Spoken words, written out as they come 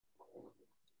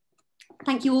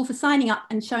Thank you all for signing up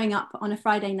and showing up on a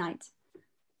Friday night.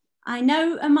 I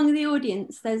know among the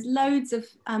audience, there's loads of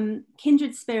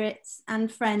kindred spirits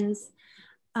and friends,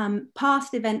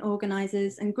 past event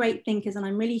organisers and great thinkers, and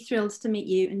I'm really thrilled to meet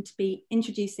you and to be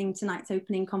introducing tonight's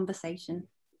opening conversation.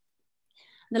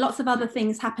 There are lots of other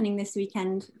things happening this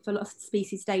weekend for Lost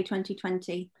Species Day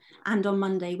 2020 and on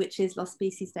Monday, which is Lost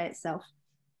Species Day itself.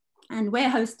 And we're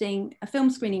hosting a film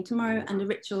screening tomorrow and a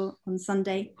ritual on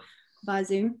Sunday via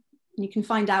Zoom. And you can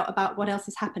find out about what else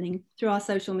is happening through our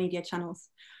social media channels,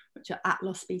 which are at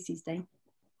Lost Species Day.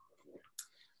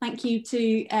 Thank you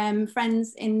to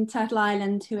friends in Turtle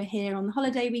Island who are here on the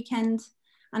holiday weekend,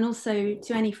 and also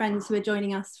to any friends who are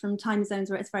joining us from time zones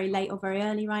where it's very late or very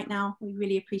early right now. We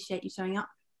really appreciate you showing up.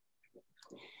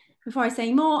 Before I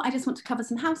say more, I just want to cover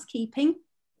some housekeeping.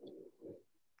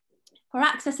 For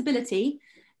accessibility,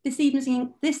 this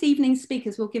evening's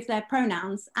speakers will give their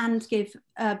pronouns and give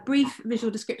brief visual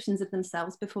descriptions of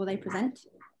themselves before they present.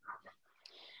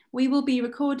 We will be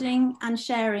recording and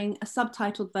sharing a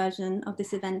subtitled version of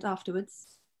this event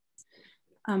afterwards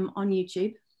on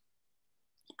YouTube.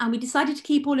 And we decided to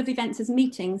keep all of the events as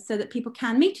meetings so that people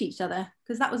can meet each other,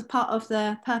 because that was part of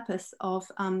the purpose of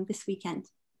this weekend.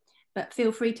 But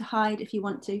feel free to hide if you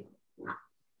want to.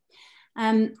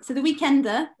 So the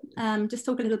weekender, just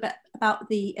talk a little bit about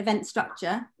the event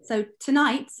structure. So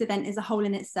tonight's event is a whole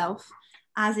in itself,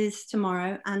 as is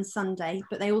tomorrow and Sunday,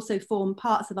 but they also form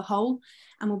parts of a whole,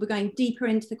 and we'll be going deeper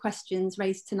into the questions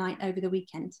raised tonight over the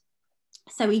weekend.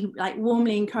 So we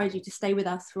warmly encourage you to stay with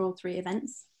us for all three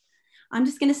events. I'm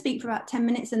just going to speak for about 10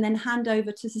 minutes and then hand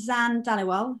over to Suzanne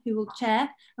Dhaliwal, who will chair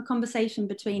a conversation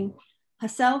between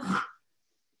herself,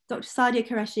 Dr. Sadiah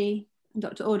Qureshi and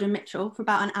Dr. Audra Mitchell for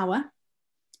about an hour.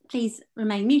 Please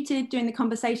remain muted during the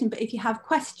conversation, but if you have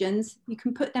questions, you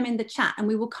can put them in the chat and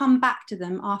we will come back to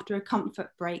them after a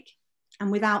comfort break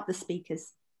and without the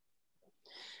speakers.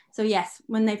 So yes,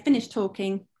 when they've finished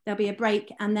talking, there'll be a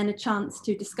break and then a chance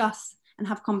to discuss and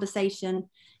have conversation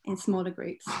in smaller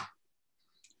groups.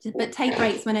 But take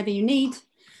breaks whenever you need.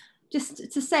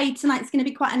 Just to say, tonight's going to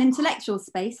be quite an intellectual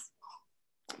space,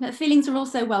 but feelings are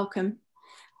also welcome.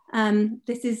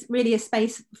 This is really a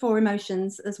space for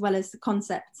emotions as well as the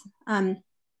concepts.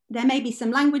 There may be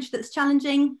some language that's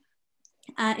challenging.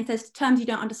 If there's terms you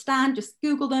don't understand, just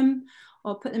Google them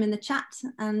or put them in the chat,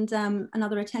 and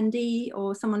another attendee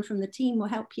or someone from the team will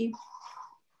help you.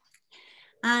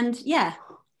 And yeah,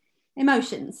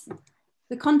 emotions.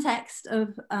 The context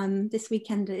of this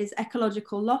weekend is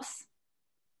ecological loss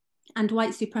and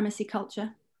white supremacy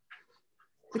culture.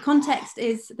 The context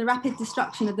is the rapid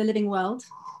destruction of the living world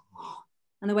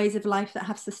and the ways of life that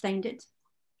have sustained it.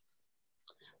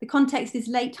 The context is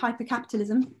late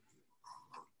hypercapitalism,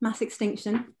 mass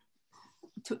extinction,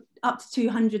 up to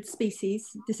 200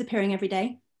 species disappearing every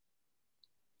day.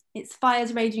 It's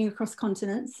fires raging across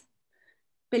continents,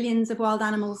 billions of wild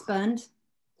animals burned,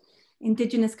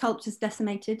 indigenous cultures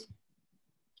decimated,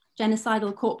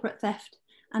 genocidal corporate theft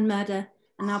and murder,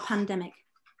 and now pandemic.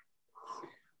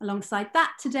 Alongside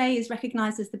that, today is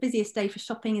recognised as the busiest day for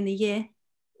shopping in the year.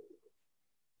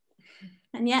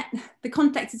 And yet the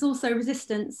context is also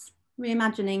resistance,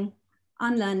 reimagining,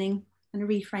 unlearning, and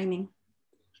reframing.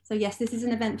 So yes, this is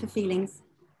an event for feelings.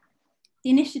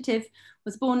 The initiative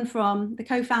was born from the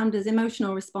co-founders'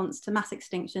 emotional response to mass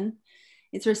extinction.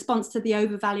 It's a response to the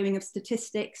overvaluing of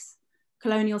statistics,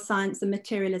 colonial science and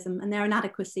materialism, and their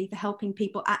inadequacy for helping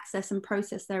people access and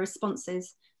process their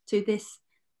responses to this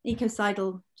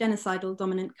ecocidal, genocidal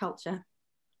dominant culture.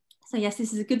 So yes,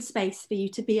 this is a good space for you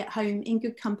to be at home in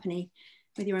good company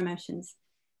with your emotions.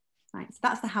 Right, so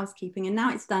that's the housekeeping, and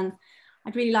now it's done.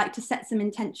 I'd really like to set some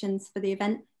intentions for the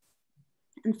event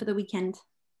and for the weekend.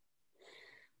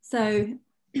 So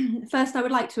first, I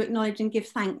would like to acknowledge and give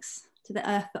thanks to the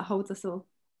earth that holds us all.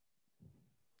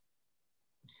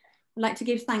 I'd like to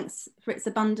give thanks for its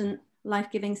abundant,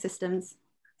 life-giving systems.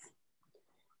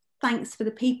 Thanks for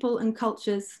the people and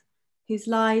cultures whose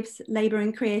lives, labour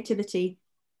and creativity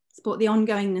support the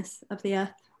ongoingness of the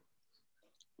earth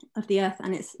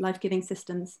and its life-giving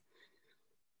systems.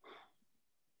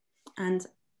 And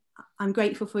I'm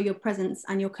grateful for your presence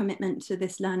and your commitment to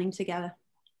this learning together.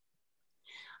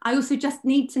 I also just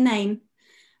need to name,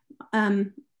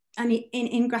 and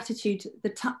in gratitude,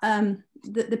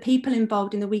 the people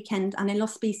involved in the weekend and in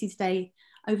Lost Species Day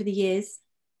over the years.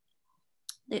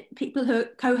 The people who are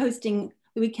co-hosting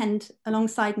the weekend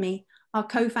alongside me are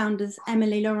co-founders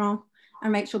Emily Laurent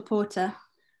and Rachel Porter,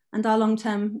 and our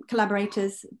long-term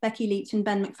collaborators Becky Leach and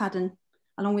Ben McFadden,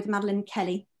 along with Madeline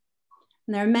Kelly.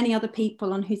 And there are many other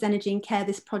people on whose energy and care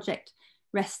this project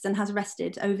rests and has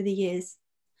rested over the years.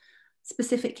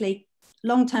 Specifically,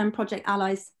 long-term project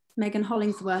allies, Megan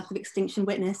Hollingsworth of Extinction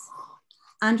Witness,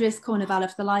 Andreas Corneval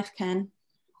of the Life Cairn,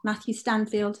 Matthew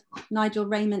Stanfield, Nigel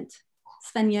Raymond,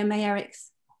 Svenja Mayeriks,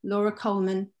 Laura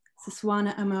Coleman,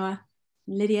 Saswana Amoa,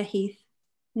 Lydia Heath,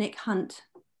 Nick Hunt,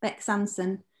 Beck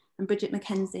Sanson, and Bridget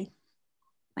Mackenzie.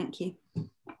 Thank you.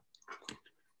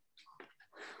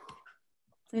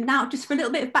 So now just for a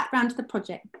little bit of background to the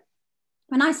project.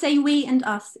 When I say we and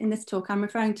us in this talk, I'm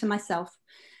referring to myself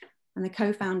and the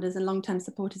co-founders and long-term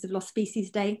supporters of Lost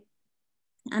Species Day.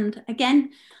 And again,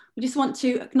 we just want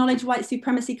to acknowledge white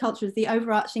supremacy culture as the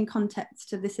overarching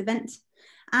context of this event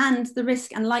and the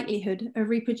risk and likelihood of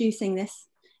reproducing this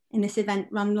in this event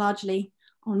run largely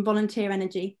on volunteer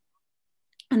energy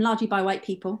and largely by white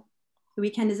people. The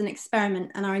weekend is an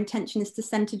experiment and our intention is to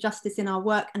centre justice in our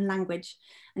work and language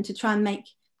and to try and make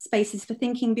spaces for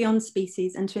thinking beyond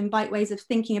species and to invite ways of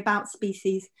thinking about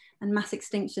species and mass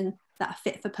extinction that are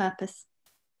fit for purpose.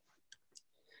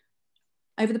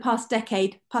 Over the past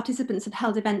decade, participants have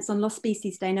held events on Lost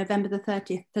Species Day, November the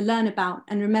 30th, to learn about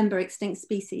and remember extinct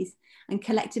species and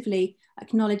collectively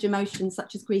acknowledge emotions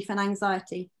such as grief and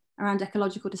anxiety around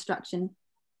ecological destruction.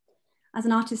 As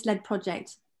an artist-led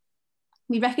project,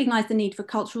 we recognise the need for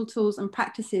cultural tools and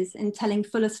practices in telling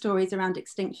fuller stories around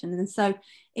extinction. And so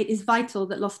it is vital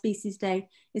that Lost Species Day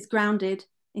is grounded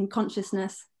in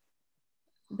consciousness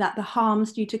that the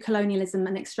harms due to colonialism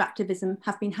and extractivism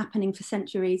have been happening for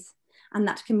centuries, and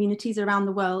that communities around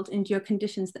the world endure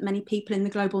conditions that many people in the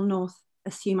global north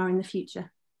assume are in the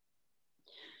future.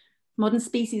 Modern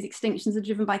species extinctions are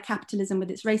driven by capitalism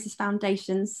with its racist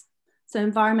foundations, so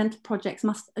environmental projects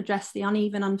must address the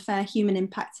uneven, unfair human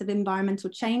impacts of environmental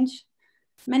change.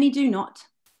 Many do not,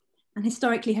 and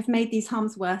historically have made these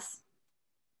harms worse.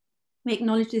 We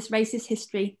acknowledge this racist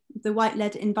history of the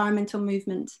white-led environmental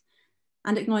movement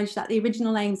and acknowledge that the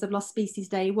original aims of Lost Species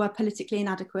Day were politically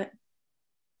inadequate.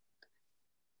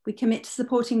 We commit to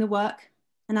supporting the work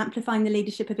and amplifying the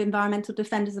leadership of environmental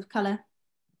defenders of colour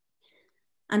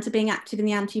and to being active in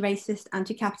the anti-racist,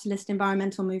 anti-capitalist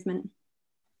environmental movement.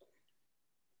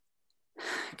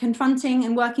 Confronting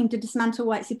and working to dismantle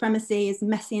white supremacy is a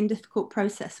messy and difficult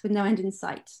process with no end in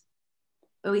sight.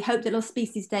 But we hope that Lost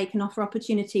Species Day can offer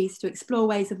opportunities to explore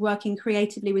ways of working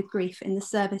creatively with grief in the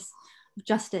service of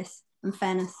justice and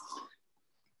fairness.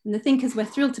 And the thinkers we're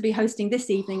thrilled to be hosting this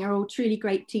evening are all truly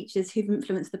great teachers who've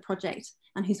influenced the project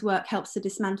and whose work helps to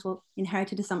dismantle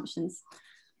inherited assumptions.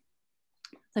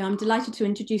 So I'm delighted to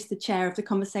introduce the chair of the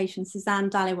conversation, Suzanne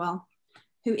Dhaliwal,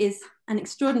 who is an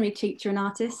extraordinary teacher and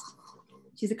artist.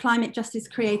 She's a climate justice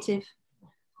creative,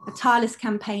 a tireless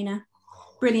campaigner,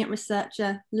 brilliant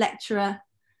researcher, lecturer,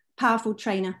 powerful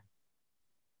trainer,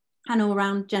 and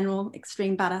all-round general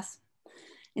extreme badass.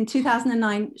 In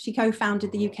 2009, she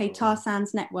co-founded the UK Tar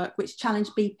Sands Network, which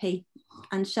challenged BP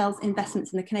and Shell's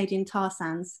investments in the Canadian tar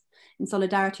sands in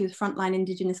solidarity with frontline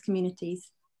Indigenous communities,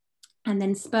 and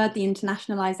then spurred the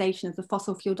internationalisation of the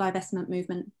fossil fuel divestment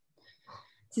movement.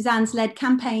 Suzanne's led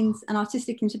campaigns and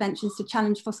artistic interventions to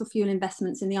challenge fossil fuel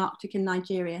investments in the Arctic and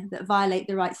Nigeria that violate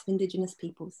the rights of Indigenous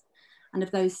peoples and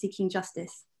of those seeking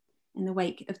justice in the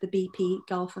wake of the BP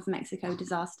Gulf of Mexico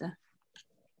disaster.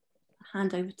 I'll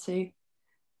hand over to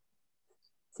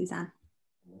Suzanne.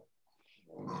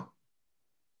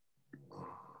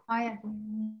 Hi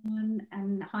everyone,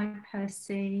 and hi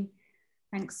Percy.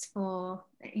 Thanks for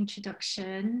the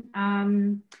introduction.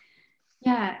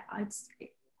 Yeah,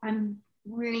 I'm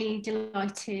really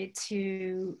delighted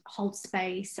to hold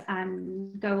space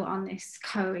and go on this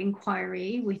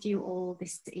co-inquiry with you all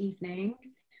this evening.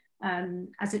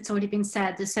 As it's already been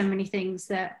said, there's so many things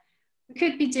that we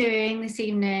could be doing this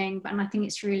evening, and I think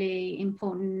it's really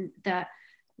important that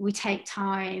we take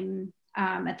time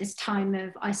at this time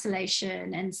of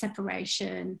isolation and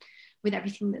separation with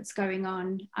everything that's going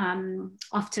on.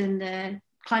 Often the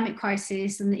climate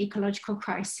crisis and the ecological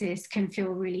crisis can feel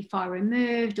really far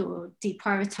removed or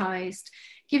deprioritized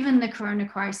given the corona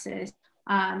crisis.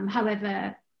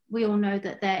 However, we all know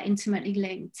that they're intimately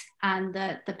linked, and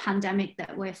that the pandemic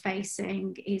that we're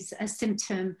facing is a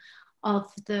symptom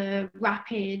of the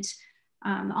rapid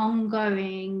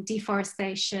ongoing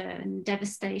deforestation,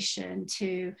 devastation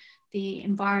to the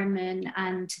environment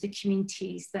and to the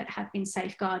communities that have been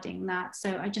safeguarding that.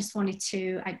 So I just wanted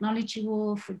to acknowledge you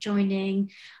all for joining,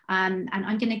 and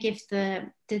I'm going to give the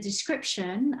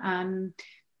description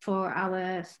for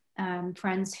our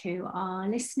friends who are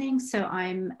listening. So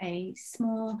I'm a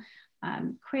small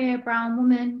queer brown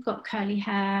woman, got curly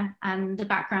hair, and the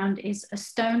background is a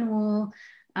stone wall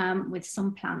with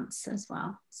some plants as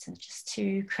well. So just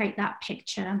to create that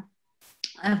picture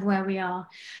of where we are.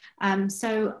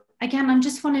 So again, I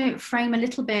just want to frame a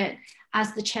little bit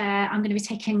as the chair, I'm going to be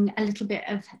taking a little bit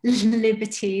of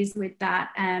liberties with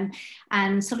that,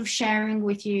 and sort of sharing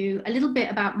with you a little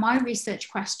bit about my research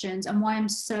questions and why I'm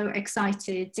so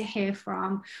excited to hear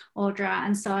from Audra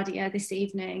and Sadiah this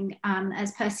evening.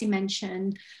 As Percy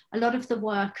mentioned, a lot of the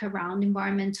work around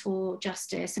environmental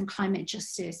justice and climate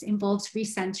justice involves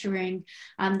recentering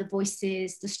the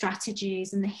voices, the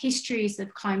strategies, and the histories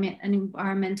of climate and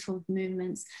environmental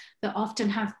movements that often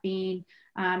have been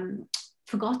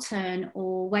forgotten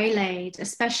or waylaid,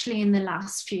 especially in the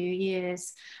last few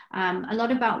years. A lot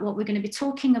about what we're going to be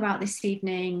talking about this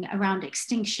evening around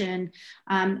extinction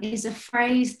is a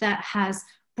phrase that has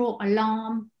brought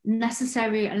alarm,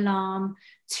 necessary alarm,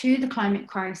 to the climate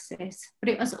crisis, but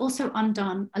it has also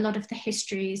undone a lot of the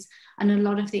histories and a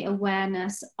lot of the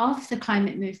awareness of the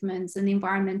climate movements and the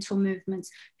environmental movements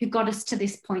who got us to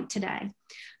this point today.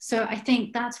 So I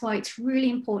think that's why it's really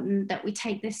important that we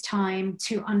take this time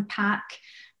to unpack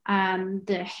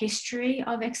the history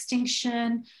of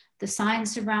extinction, the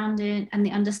science around it, and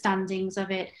the understandings of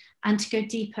it, and to go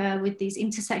deeper with these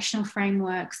intersectional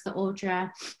frameworks that Audra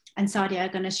and Sadiah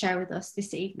are going to share with us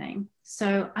this evening.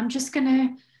 So I'm just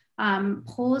going to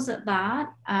pause at that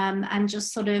and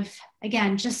just sort of,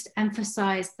 again, just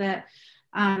emphasize that,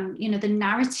 you know, the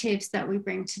narratives that we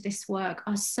bring to this work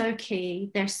are so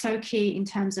key. They're so key in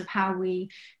terms of how we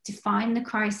define the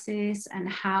crisis and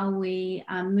how we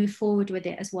move forward with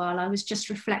it as well. I was just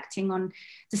reflecting on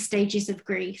the stages of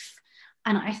grief.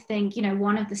 And I think, you know,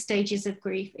 one of the stages of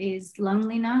grief is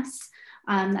loneliness.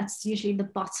 That's usually the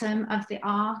bottom of the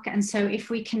arc. And so if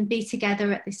we can be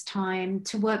together at this time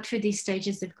to work through these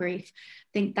stages of grief, I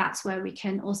think that's where we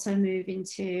can also move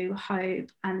into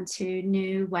hope and to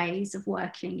new ways of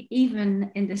working,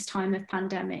 even in this time of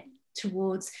pandemic,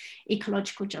 towards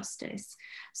ecological justice.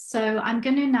 So I'm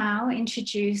going to now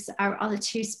introduce our other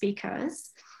two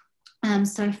speakers.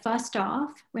 So first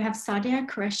off, we have Sadiah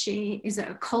Qureshi, is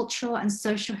a cultural and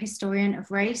social historian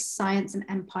of race, science, and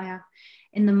empire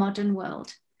in the modern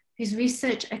world, whose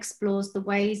research explores the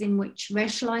ways in which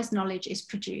racialized knowledge is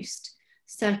produced,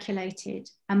 circulated,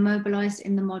 and mobilized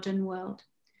in the modern world.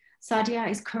 Sadiah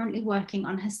is currently working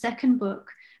on her second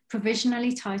book,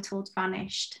 provisionally titled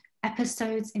Vanished: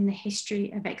 Episodes in the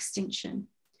History of Extinction.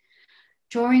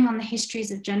 Drawing on the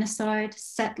histories of genocide,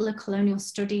 settler colonial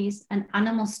studies, and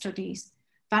animal studies,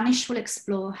 Vanished will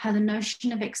explore how the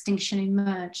notion of extinction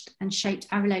emerged and shaped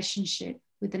our relationship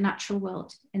with the natural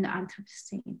world in the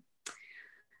Anthropocene.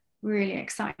 Really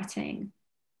exciting.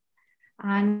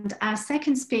 And our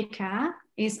second speaker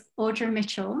is Audra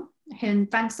Mitchell.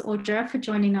 And thanks, Audra, for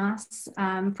joining us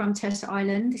from Turtle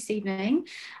Island this evening.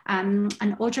 And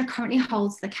Audra currently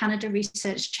holds the Canada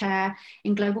Research Chair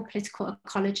in Global Political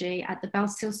Ecology at the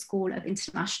Belsill School of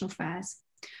International Affairs.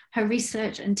 Her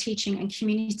research and teaching and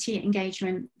community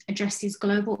engagement addresses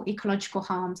global ecological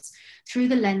harms through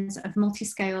the lens of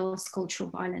multi-scale structural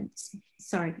violence.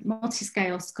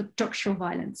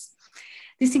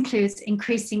 This includes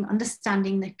increasing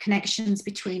understanding the connections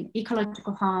between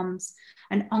ecological harms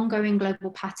and ongoing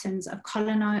global patterns of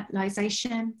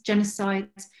colonization, genocide,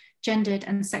 gendered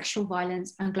and sexual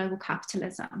violence, and global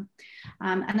capitalism.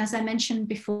 And as I mentioned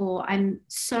before, I'm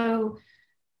so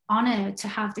honored to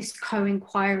have this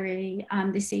co-inquiry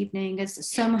this evening, as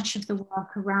so much of the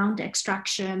work around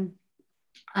extraction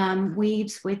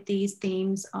weaves with these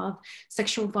themes of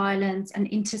sexual violence and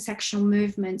intersectional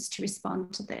movements to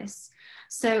respond to this.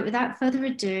 So without further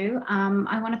ado,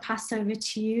 I want to pass over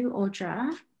to you,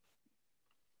 Audra,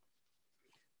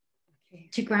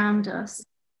 to ground us.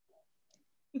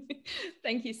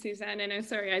 Thank you, Suzanne. And I'm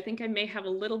sorry, I think I may have a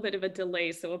little bit of a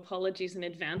delay, so apologies in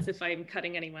advance if I'm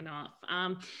cutting anyone off.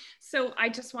 So I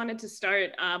just wanted to start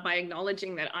by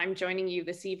acknowledging that I'm joining you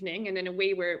this evening, and in a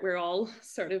way we're all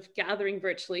sort of gathering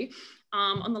virtually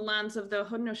on the lands of the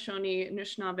Haudenosaunee,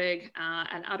 Anishinaabeg,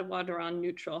 and Attawaddaron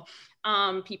neutral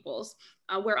peoples,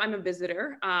 where I'm a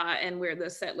visitor and where the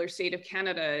settler state of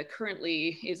Canada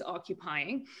currently is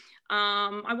occupying.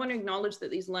 I want to acknowledge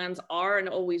that these lands are and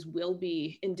always will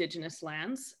be Indigenous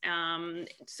lands.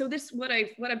 So this, what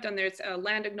I've done there, it's a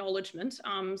land acknowledgement.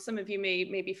 Some of you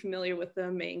may be familiar with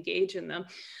them, may engage in them.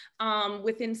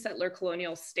 Within settler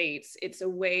colonial states, it's a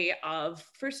way of,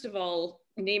 first of all,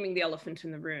 naming the elephant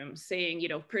in the room, saying, you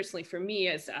know, personally for me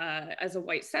as a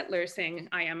white settler, saying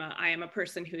I am a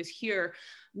person who is here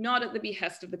not at the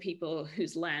behest of the people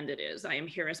whose land it is. I am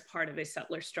here as part of a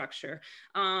settler structure,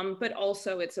 but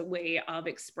also it's a way of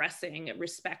expressing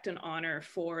respect and honor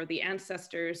for the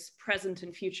ancestors, present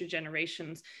and future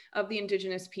generations of the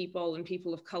Indigenous people and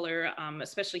people of color,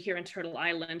 especially here in Turtle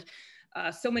Island,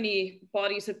 so many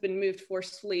bodies have been moved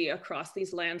forcefully across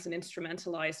these lands and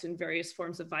instrumentalized in various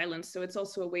forms of violence. So it's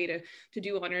also a way to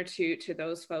do honor to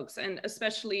those folks. And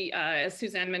especially, as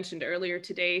Suzanne mentioned earlier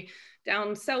today,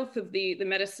 down south of the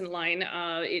medicine line,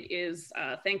 it is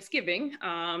Thanksgiving.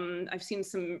 I've seen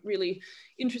some really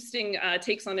interesting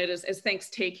takes on it as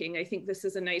thanks-taking. I think this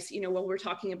is a nice, while we're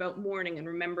talking about mourning and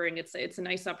remembering, it's a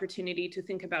nice opportunity to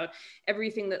think about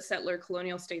everything that settler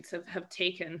colonial states have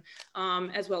taken,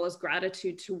 as well as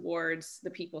gratitude towards the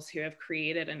peoples who have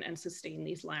created and sustained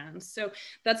these lands. So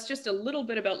that's just a little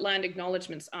bit about land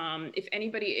acknowledgements. If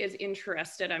anybody is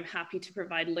interested, I'm happy to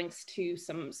provide links to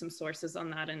some sources on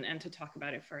that and to talk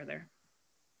about it further.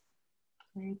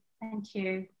 Great. Thank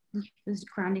you for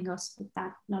grounding us with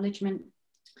that acknowledgement.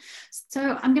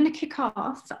 So I'm going to kick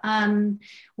off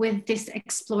with this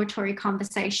exploratory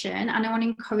conversation, and I want to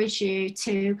encourage you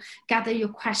to gather your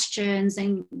questions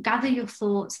and gather your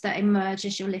thoughts that emerge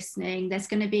as you're listening. There's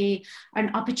going to be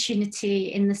an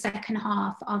opportunity in the second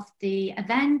half of the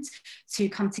event to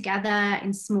come together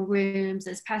in small rooms.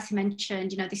 As Percy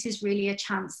mentioned, this is really a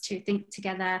chance to think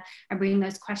together and bring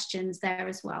those questions there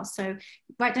as well. So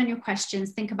write down your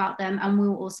questions, think about them, and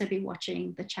we'll also be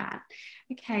watching the chat.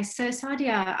 Okay, so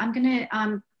Sadiah, I'm going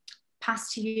to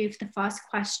pass to you for the first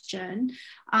question.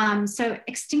 So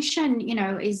extinction,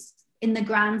 is in the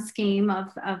grand scheme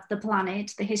of the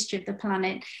planet, the history of the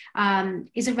planet,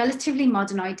 is a relatively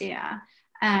modern idea.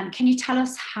 Can you tell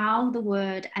us how the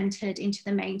word entered into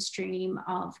the mainstream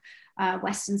of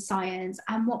Western science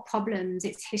and what problems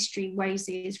its history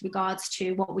raises regards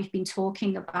to what we've been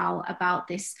talking about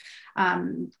this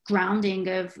grounding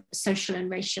of social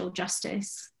and racial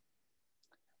justice?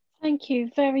 Thank you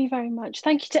very, very much.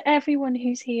 Thank you to everyone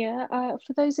who's here.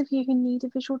 For those of you who need a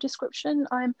visual description,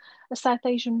 I'm a South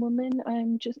Asian woman.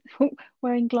 I'm just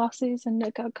wearing glasses and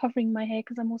covering my hair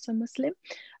because I'm also Muslim.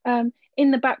 In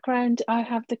the background, I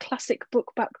have the classic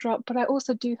book backdrop, but I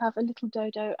also do have a little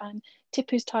dodo and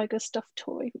Tipu's tiger stuffed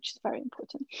toy, which is very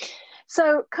important.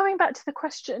 So coming back to the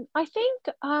question, I think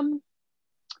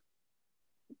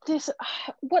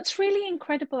what's really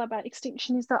incredible about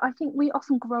extinction is that I think we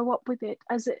often grow up with it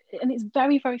and it's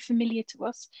very, very familiar to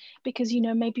us because,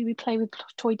 maybe we play with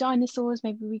toy dinosaurs,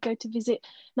 maybe we go to visit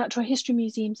natural history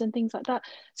museums and things like that.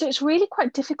 So it's really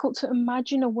quite difficult to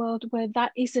imagine a world where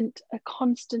that isn't a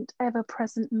constant,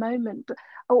 ever-present moment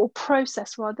or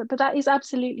process rather, but that is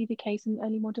absolutely the case in the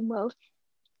early modern world.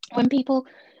 When people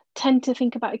tend to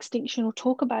think about extinction or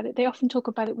talk about it, they often talk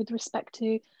about it with respect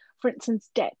to, for instance,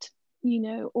 debt,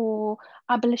 or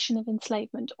abolition of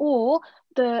enslavement, or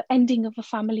the ending of a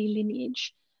family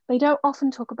lineage. They don't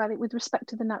often talk about it with respect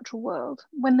to the natural world.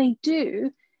 When they do,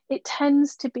 it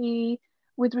tends to be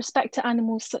with respect to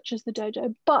animals such as the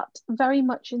dodo, but very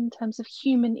much in terms of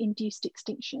human-induced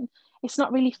extinction. It's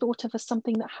not really thought of as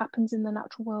something that happens in the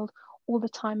natural world all the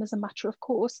time as a matter of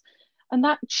course. And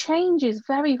that changes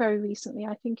very, very recently,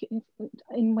 I think,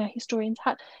 in where historians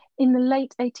had. In the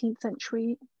late 18th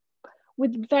century,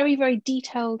 with very, very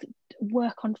detailed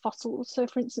work on fossils. So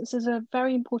for instance, there's a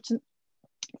very important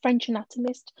French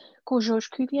anatomist called Georges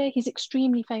Cuvier. He's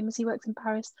extremely famous. He works in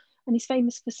Paris and he's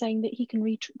famous for saying that he can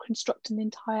reconstruct an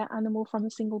entire animal from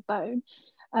a single bone.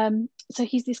 So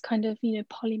he's this kind of,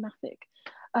 polymathic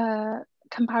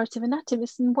comparative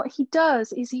anatomist. And what he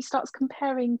does is he starts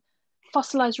comparing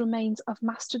fossilized remains of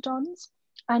mastodons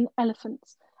and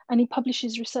elephants. And he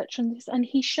publishes research on this and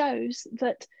he shows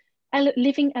that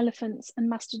living elephants and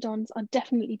mastodons are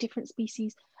definitely different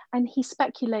species, and he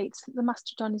speculates that the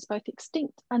mastodon is both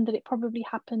extinct and that it probably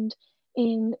happened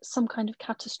in some kind of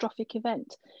catastrophic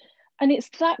event. And it's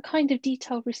that kind of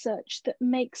detailed research that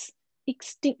makes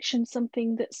extinction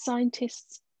something that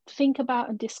scientists think about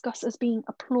and discuss as being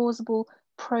a plausible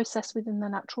process within the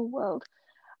natural world.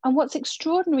 And what's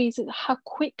extraordinary is how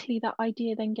quickly that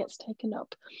idea then gets taken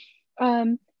up.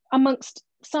 Amongst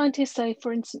scientists, say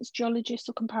for instance geologists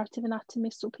or comparative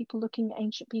anatomists or people looking at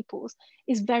ancient peoples,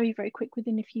 is very, very quick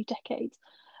within a few decades.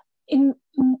 In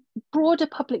broader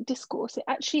public discourse, it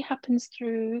actually happens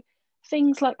through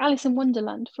things like Alice in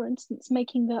Wonderland, for instance,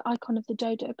 making the icon of the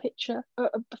dodo picture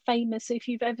famous. So if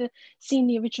you've ever seen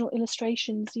the original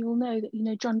illustrations, you'll know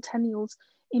that John Tenniel's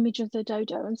image of the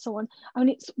dodo and so on. I mean,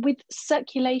 it's with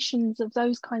circulations of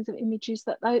those kinds of images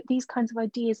that these kinds of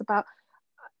ideas about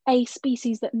a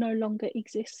species that no longer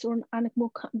exists or an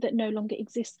animal that no longer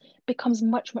exists becomes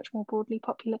much, much more broadly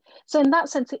popular. So in that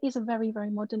sense, it is a very, very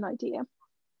modern idea.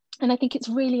 And I think it's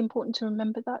really important to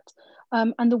remember that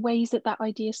and the ways that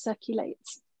idea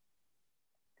circulates.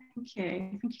 Thank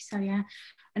you, Sadiah.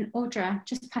 And Audra,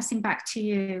 just passing back to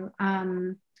you,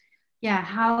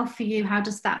 how for you, how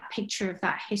does that picture of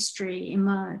that history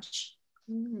emerge?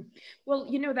 Well,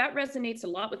 you know, that resonates a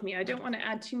lot with me. I don't want to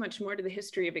add too much more to the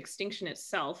history of extinction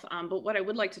itself, but what I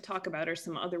would like to talk about are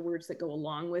some other words that go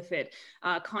along with it,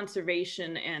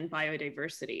 conservation and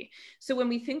biodiversity. So when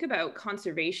we think about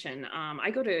conservation,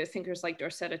 I go to thinkers like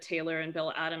Dorcetta Taylor and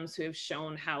Bill Adams, who have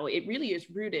shown how it really is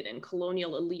rooted in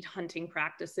colonial elite hunting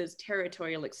practices,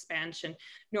 territorial expansion,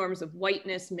 norms of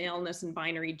whiteness, maleness, and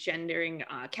binary gendering,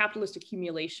 capitalist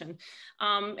accumulation.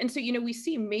 And so, you know, we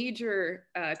see major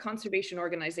conservation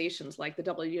organizations like the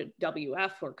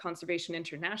WWF or Conservation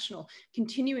International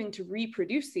continuing to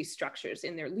reproduce these structures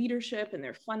in their leadership and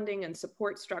their funding and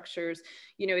support structures.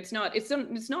 You know, it's not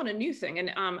a new thing.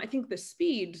 And I think the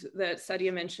speed that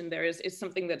Sadiah mentioned there is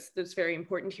something that's very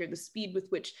important here, the speed with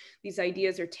which these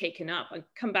ideas are taken up. I'll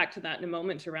come back to that in a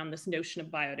moment around this notion of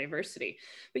biodiversity.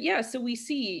 But yeah, so we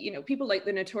see, you know, people like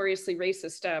the notoriously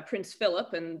racist Prince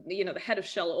Philip and, you know, the head of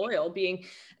Shell Oil being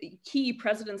key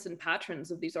presidents and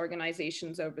patrons of these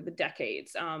organizations over the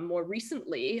decades. More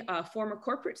recently, former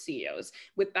corporate CEOs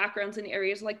with backgrounds in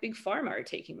areas like Big Pharma are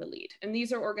taking the lead. And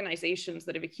these are organizations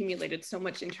that have accumulated so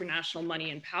much international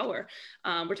money and power.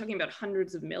 We're talking about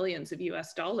hundreds of millions of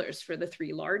US dollars for the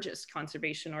 3 largest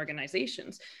conservation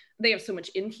organizations. They have so much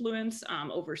influence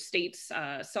over states'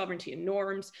 sovereignty and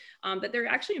norms that they're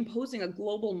actually imposing a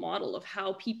global model of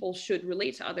how people should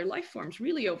relate to other life forms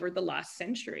really over the last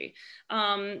century.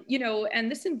 You know,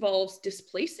 and this involves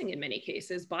displacing in many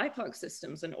cases BIPOC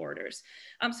systems and orders.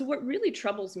 So what really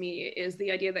troubles me is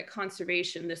the idea that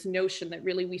conservation, this notion that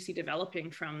really we see developing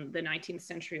from the 19th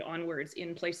century onwards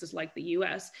in places like the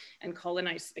US and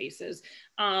colonized spaces,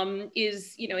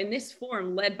 is, you know, in this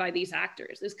form led by these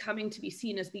actors, is coming to be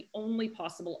seen as the only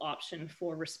possible option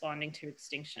for responding to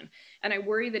extinction. And I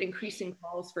worry that increasing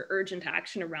calls for urgent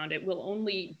action around it will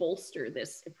only bolster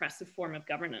this oppressive form of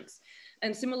governance.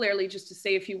 And similarly, just to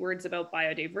say a few words about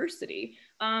biodiversity,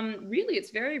 really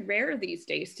it's very rare these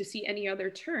days to see any other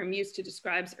term used to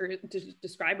describe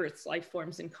Earth's life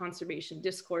forms in conservation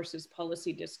discourses,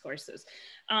 policy discourses.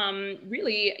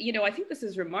 Really, you know, I think this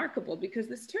is remarkable because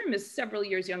this term is several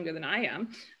years younger than I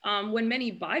am, when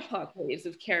many BIPOC ways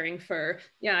of caring for,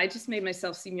 yeah, I just made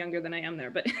myself seem younger than I am there,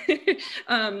 but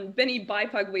many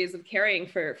BIPOC ways of caring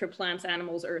for plants,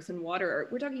 animals, earth, and water,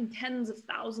 we're talking tens of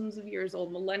thousands of years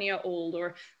old, millennia old,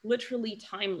 or literally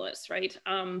timeless, right?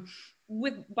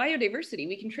 With biodiversity,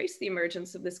 we can trace the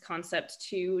emergence of this concept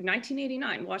to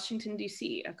 1989, Washington,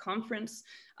 DC, a conference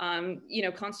you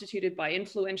know, constituted by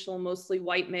influential, mostly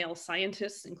white male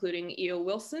scientists, including E.O.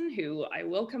 Wilson, who I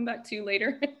will come back to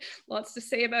later. Lots to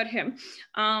say about him.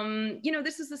 You know,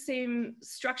 this is the same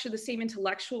structure, the same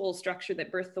intellectual structure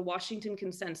that birthed the Washington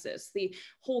Consensus, the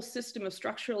whole system of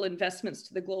structural investments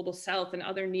to the global South and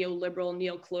other neoliberal,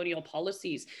 neocolonial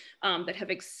policies that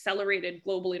have accelerated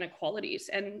global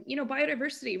inequalities. And, you know,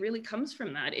 biodiversity really comes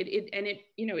from that.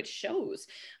 You know, it shows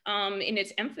in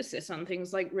its emphasis on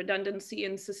things like redundancy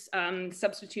and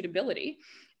substitutability.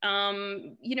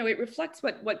 You know, it reflects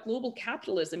what global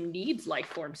capitalism needs life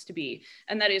forms to be,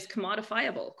 and that is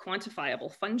commodifiable,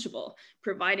 quantifiable, fungible,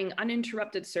 providing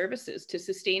uninterrupted services to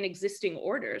sustain existing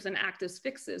orders and act as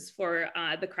fixes for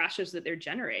the crashes that they're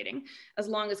generating, as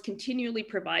long as continually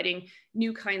providing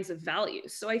new kinds of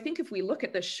values. So I think if we look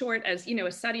at the short, as you know,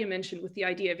 as Sadiah mentioned with the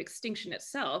idea of extinction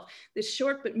itself, this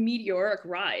short but meteoric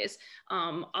rise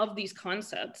of these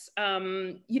concepts,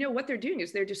 you know, what they're doing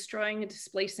is they're destroying and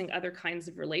displacing other kinds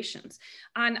of relations.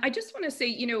 And I just want to say,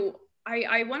 you know,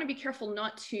 I want to be careful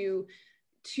not to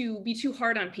be too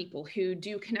hard on people who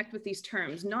do connect with these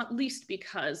terms, not least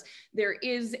because there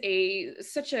is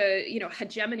such a, you know,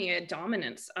 hegemony, a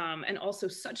dominance, and also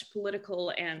such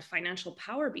political and financial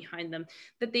power behind them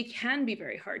that they can be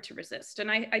very hard to resist.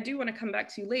 And I do want to come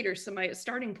back to later some of my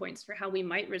starting points for how we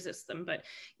might resist them, but,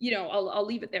 you know, I'll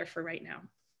leave it there for right now.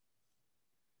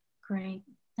 Great.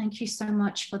 Thank you so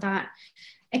much for that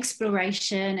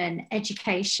exploration and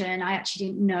education. I actually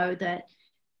didn't know that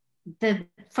the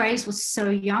phrase was so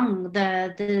young,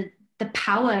 the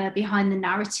power behind the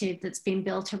narrative that's been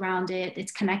built around it,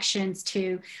 its connections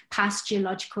to past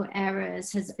geological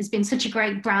eras has been such a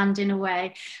great brand in a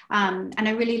way. And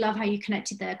I really love how you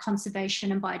connected the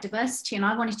conservation and biodiversity. And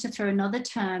I wanted to throw another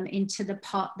term into the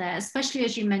pot there, especially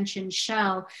as you mentioned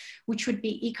Shell, which would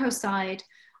be ecocide.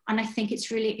 And I think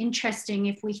it's really interesting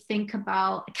if we think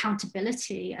about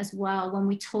accountability as well, when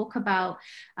we talk about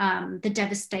the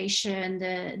devastation,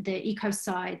 the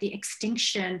ecocide, the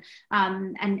extinction,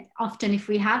 and often if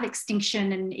we have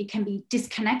extinction and it can be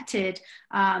disconnected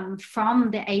from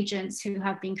the agents who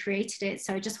have been created it.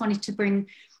 So I just wanted to bring,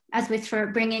 as we're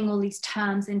bringing all these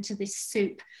terms into this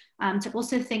soup, to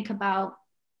also think about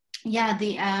yeah,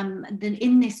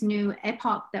 in this new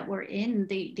epoch that we're in,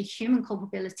 the human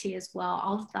culpability as well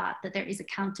of that there is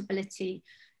accountability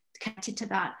connected to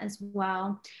that as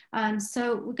well.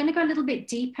 So we're going to go a little bit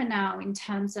deeper now in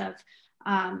terms of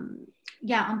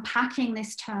unpacking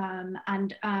this term.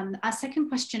 And our second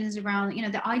question is around,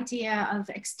 the idea of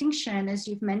extinction, as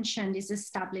you've mentioned, is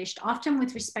established often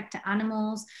with respect to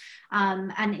animals.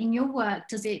 And in your work,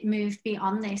 does it move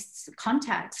beyond this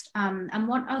context? And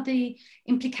what are the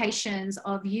implications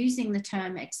of using the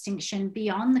term extinction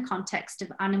beyond the context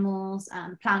of animals,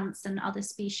 plants, and other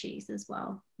species as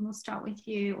well? And we'll start with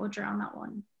you, Audra, on that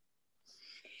one.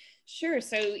 Sure.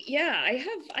 So yeah,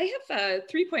 I have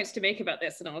 3 points to make about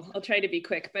this, and I'll try to be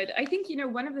quick. But I think,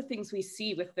 one of the things we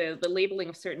see with the labeling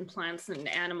of certain plants and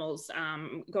animals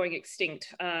going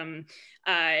extinct, when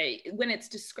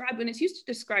it's used to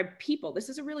describe people, this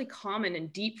is a really common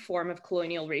and deep form of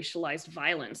colonial racialized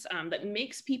violence that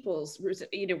makes people's,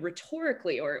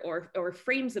 rhetorically or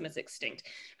frames them as extinct,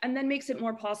 and then makes it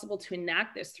more possible to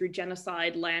enact this through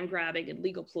genocide, land grabbing, and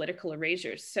legal political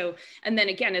erasures. So, and then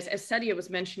again, as Sadiah was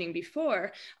mentioning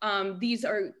before, these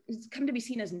come to be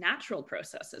seen as natural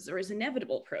processes or as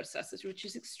inevitable processes, which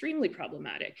is extremely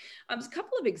problematic. There's a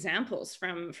couple of examples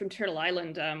from Turtle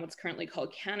Island, what's currently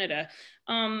called Canada.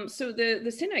 So the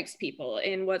Sinaiaks people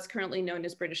in what's currently known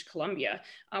as British Columbia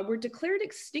were declared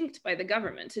extinct by the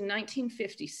government in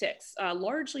 1956,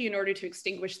 largely in order to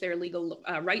extinguish their legal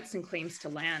rights and claims to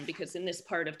land, because in this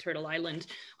part of Turtle Island,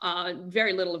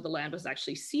 very little of the land was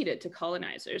actually ceded to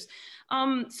colonizers.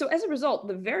 So as a result,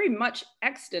 the very much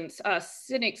extant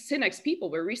Sinaiaks people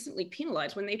were recently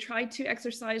penalized when they tried to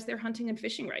exercise their hunting and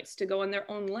fishing rights to go on their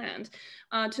own land,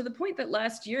 to the point that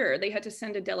last year they had to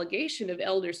send a delegation of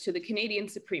elders to the Canadian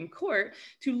Supreme Court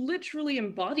to literally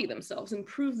embody themselves and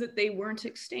prove that they weren't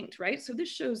extinct, right? So this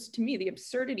shows to me the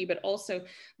absurdity, but also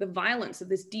the violence of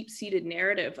this deep-seated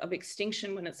narrative of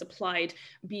extinction when it's applied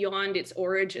beyond its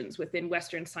origins within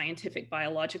Western scientific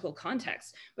biological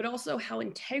contexts, but also how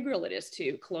integral it is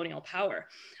to colonial power.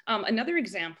 Another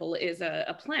example is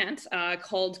a plant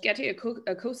called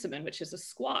Getaeocosamon, which is a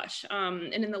squash.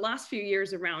 And in the last few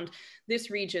years around this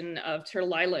region of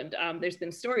Turtle Island, there's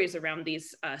been stories around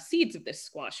these seeds of this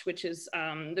squash, which is,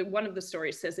 one of the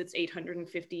stories says it's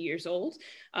 850 years old,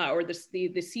 or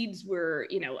the seeds were,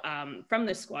 from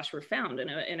this squash were found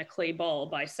in a clay ball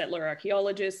by settler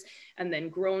archaeologists and then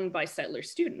grown by settler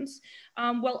students.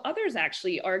 While others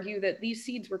actually argue that these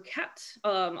seeds were kept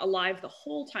alive the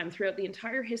whole time throughout the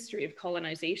entire history of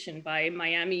colonization by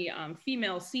Miami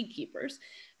female seed keepers,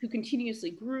 who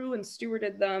continuously grew and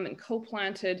stewarded them and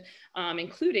co-planted,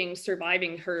 including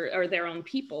surviving their own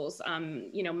people's,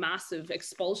 massive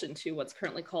expulsion to what's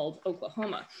currently called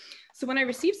Oklahoma. So when I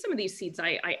received some of these seeds,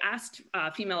 I asked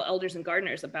female elders and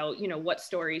gardeners about, what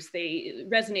stories they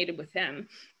resonated with them.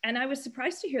 And I was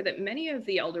surprised to hear that many of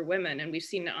the elder women, and we've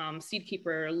seen seed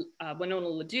keeper Winona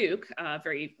LeDuc, a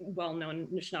very well-known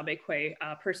Anishinaabe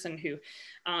person who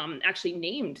actually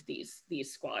named these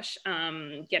squash,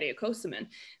 Getaeocosamon,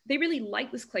 they really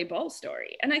like this clay ball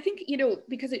story. And I think,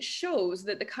 because it shows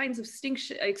that the kinds of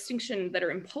extinction that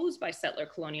are imposed by settler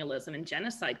colonialism and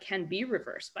genocide can be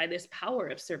reversed by this power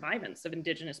of survivance of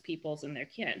Indigenous peoples and their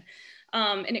kin.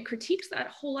 And it critiques that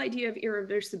whole idea of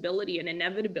irreversibility and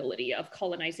inevitability of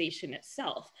colonization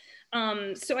itself.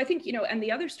 So I think, and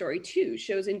the other story too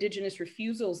shows Indigenous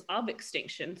refusals of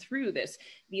extinction through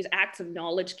these acts of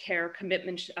knowledge, care,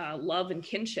 commitment, love, and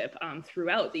kinship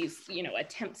throughout these,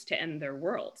 attempts to end their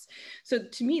worlds. So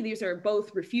to me, these are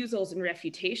both refusals and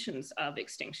refutations of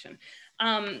extinction.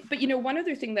 But, one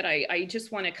other thing that I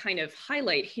just want to kind of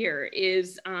highlight here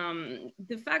is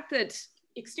the fact that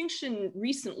extinction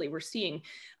recently we're seeing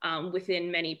within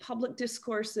many public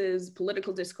discourses,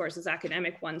 political discourses,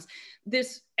 academic ones,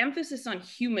 this emphasis on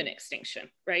human extinction,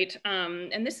 right?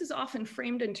 And this is often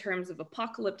framed in terms of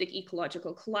apocalyptic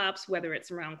ecological collapse, whether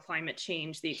it's around climate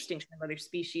change, the extinction of other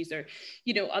species, or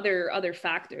other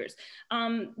factors,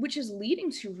 which is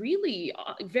leading to really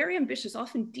very ambitious,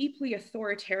 often deeply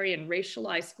authoritarian,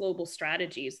 racialized global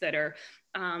strategies that are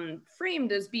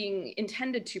framed as being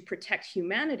intended to protect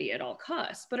humanity at all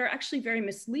costs, but are actually very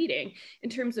misleading in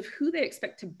terms of who they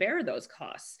expect to bear those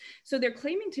costs. So they're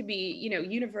claiming to be,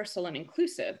 universal and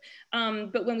inclusive.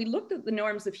 But when we looked at the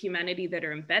norms of humanity that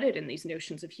are embedded in these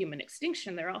notions of human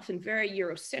extinction, they're often very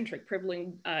Eurocentric,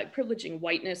 privileging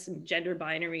whiteness and gender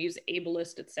binaries,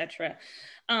 ableist, etc.,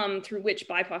 through which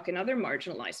BIPOC and other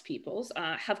marginalized peoples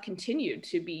have continued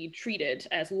to be treated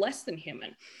as less than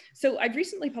human. So I've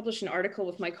recently published an article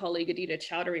article with my colleague Adita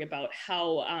Chowdhury about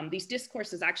how these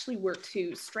discourses actually work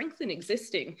to strengthen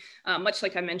existing, much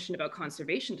like I mentioned about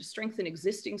conservation, to strengthen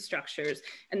existing structures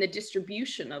and the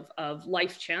distribution of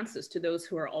life chances to those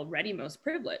who are already most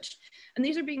privileged. And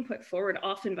these are being put forward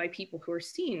often by people who are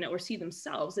seen or see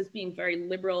themselves as being very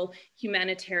liberal,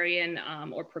 humanitarian,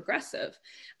 or progressive.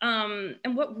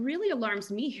 And what really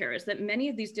alarms me here is that many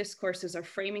of these discourses are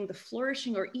framing the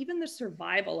flourishing or even the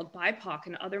survival of BIPOC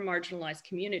and other marginalized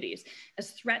communities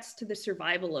as threats to the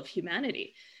survival of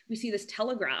humanity. We see this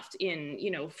telegraphed in,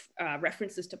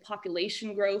 references to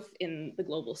population growth in the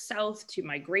global south, to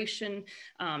migration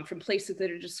from places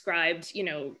that are described,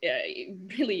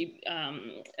 really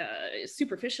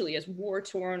superficially as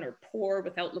war-torn or poor,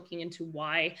 without looking into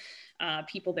why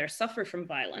people there suffer from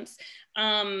violence.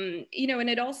 And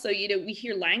it also, we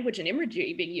hear language and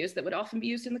imagery being used that would often be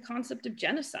used in the concept of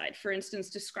genocide. For instance,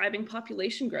 describing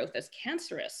population growth as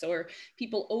cancerous, or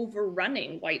people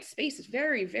overrunning white space. It's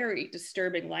very, very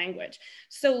disturbing language.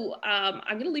 So I'm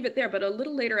going to leave it there, but a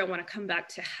little later I want to come back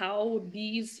to how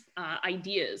these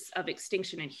ideas of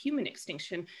extinction and human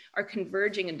extinction are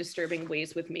converging in disturbing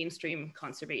ways with mainstream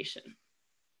conservation.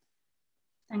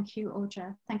 Thank you,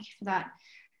 Audra. Thank you for that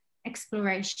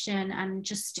exploration, and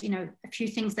just, a few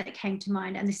things that came to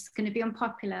mind. And this is going to be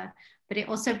unpopular, but it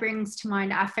also brings to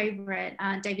mind our favorite,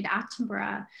 David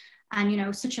Attenborough,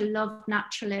 and, such a love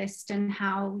naturalist, and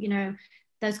how,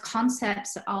 those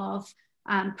concepts of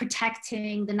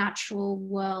protecting the natural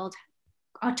world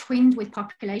are twinned with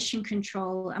population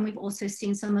control. And we've also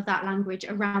seen some of that language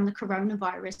around the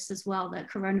coronavirus as well,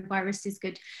 that coronavirus is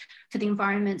good for the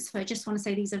environment. So I just want to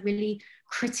say these are really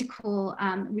critical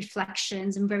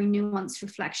reflections, and very nuanced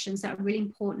reflections that are really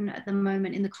important at the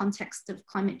moment in the context of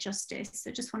climate justice. So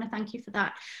I just want to thank you for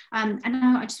that. And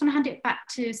now I just want to hand it back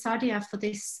to Sadiah for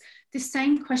this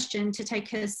same question, to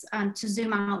take us to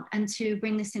zoom out and to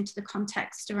bring this into the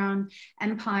context around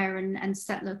empire and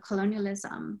settler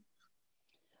colonialism.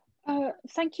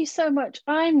 Thank you so much.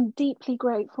 I'm deeply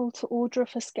grateful to Audra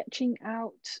for sketching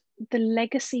out the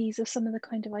legacies of some of the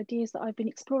kind of ideas that I've been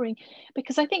exploring,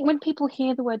 because I think when people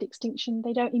hear the word extinction,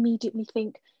 they don't immediately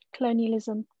think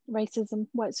colonialism, racism,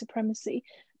 white supremacy,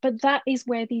 but that is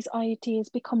where these ideas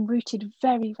become rooted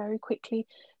very, very quickly.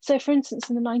 So for instance,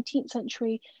 in the 19th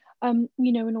century,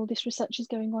 when all this research is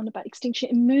going on about extinction,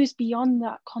 it moves beyond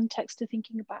that context to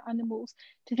thinking about animals,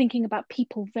 to thinking about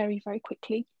people very, very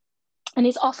quickly. And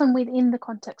it's often within the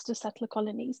context of settler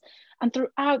colonies. And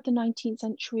throughout the 19th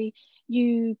century,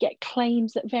 you get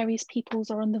claims that various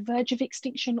peoples are on the verge of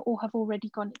extinction or have already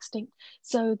gone extinct.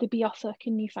 So the Beothuk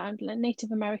in Newfoundland,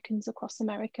 Native Americans across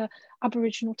America,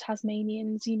 Aboriginal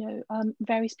Tasmanians,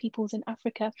 various peoples in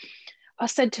Africa are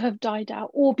said to have died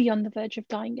out or be on the verge of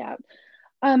dying out.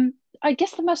 I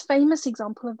guess the most famous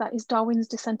example of that is Darwin's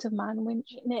Descent of Man, when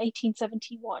in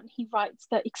 1871 he writes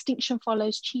that extinction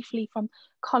follows chiefly from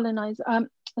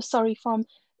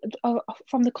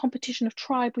from the competition of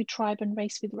tribe with tribe and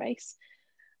race with race.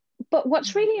 But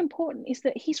what's really important is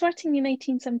that he's writing in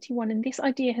 1871, and this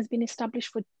idea has been established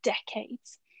for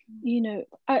decades.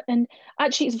 And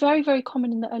actually it's very, very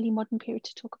common in the early modern period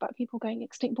to talk about people going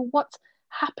extinct. But what's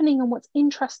happening and what's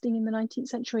interesting in the 19th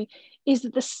century is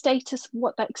that the status of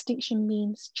what that extinction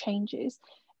means changes.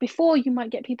 Before, you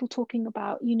might get people talking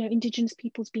about, indigenous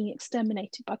peoples being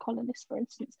exterminated by colonists, for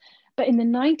instance. But in the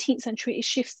 19th century, it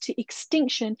shifts to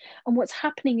extinction. And what's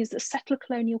happening is that settler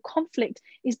colonial conflict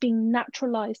is being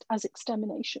naturalized as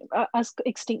as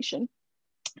extinction.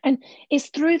 And it's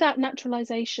through that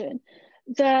naturalization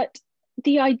that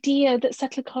the idea that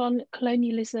settler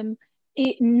colonialism,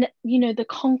 the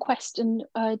conquest and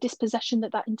dispossession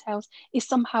that entails, is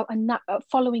somehow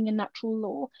following a natural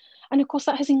law. And of course,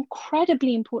 that has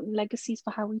incredibly important legacies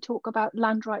for how we talk about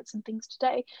land rights and things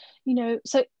today.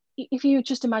 So if you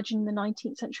just imagine the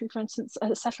 19th century, for instance,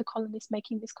 a settler colonist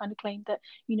making this kind of claim that,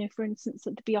 for instance,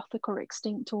 that the Beothuk are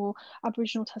extinct or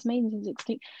Aboriginal Tasmanians is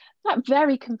extinct, that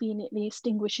very conveniently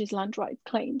extinguishes land rights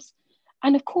claims.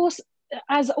 And of course,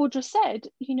 as Audra said,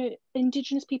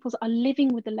 Indigenous peoples are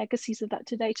living with the legacies of that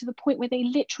today, to the point where they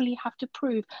literally have to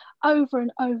prove over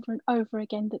and over and over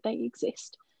again that they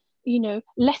exist,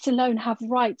 let alone have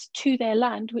rights to their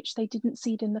land, which they didn't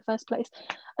cede in the first place.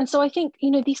 And so I think,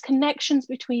 these connections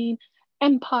between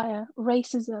empire,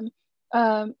 racism,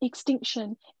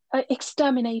 extinction,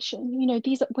 extermination,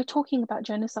 we're talking about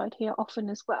genocide here often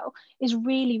as well, is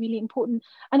really, really important.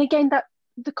 And again, that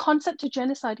the concept of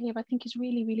genocide here, I think, is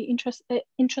really, really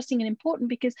interesting and important,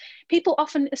 because people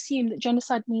often assume that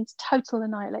genocide means total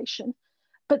annihilation.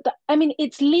 But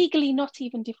it's legally not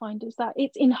even defined as that.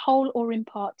 It's in whole or in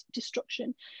part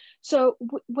destruction. So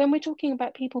when we're talking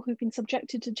about people who've been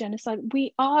subjected to genocide,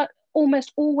 we are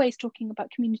almost always talking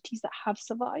about communities that have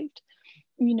survived,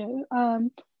 you know,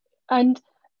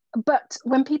 but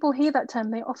when people hear that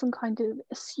term, they often kind of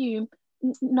assume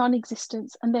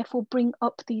non-existence and therefore bring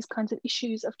up these kinds of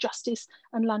issues of justice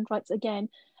and land rights again.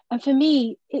 And for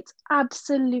me, it's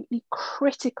absolutely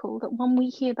critical that when we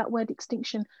hear that word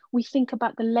extinction, we think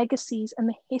about the legacies and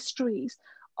the histories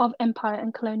of empire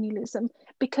and colonialism,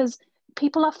 because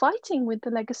people are fighting with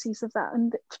the legacies of that,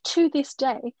 and to this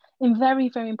day in very,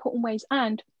 very important ways.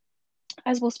 And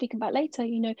as we'll speak about later,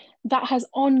 you know, that has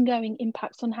ongoing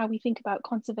impacts on how we think about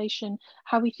conservation,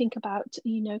 how we think about,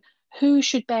 you know, who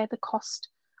should bear the cost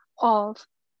of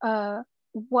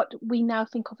what we now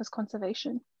think of as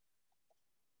conservation.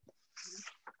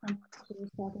 Thank you,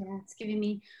 Sadiah. It's giving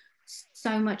me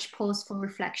so much pause for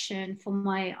reflection for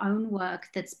my own work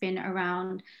that's been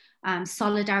around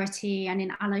solidarity and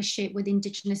in allyship with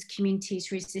Indigenous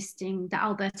communities resisting the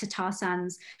Alberta tar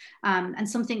sands. And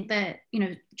something that, you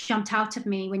know, jumped out at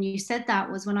me when you said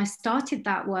that was when I started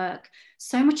that work,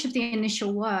 so much of the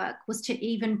initial work was to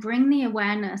even bring the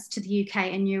awareness to the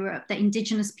UK and Europe that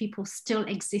Indigenous people still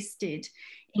existed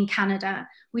in Canada.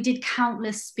 We did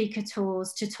countless speaker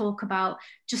tours to talk about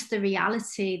just the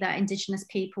reality that Indigenous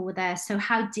people were there. So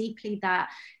how deeply that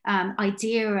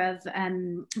idea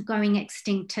of going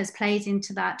extinct has played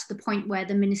into that, to the point where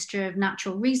the Minister of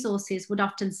Natural Resources would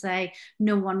often say,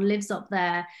 no one lives up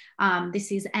there, this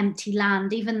is empty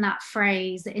land. Even that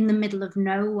phrase, in the middle of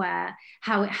nowhere,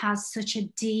 how it has such a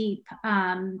deep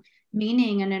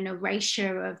meaning and an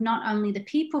erasure of not only the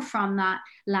people from that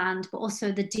land, but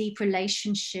also the deep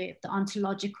relationship, the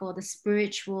ontological, the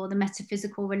spiritual, the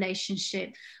metaphysical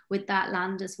relationship with that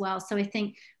land as well. So I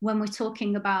think when we're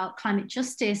talking about climate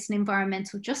justice and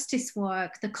environmental justice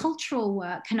work, the cultural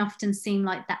work can often seem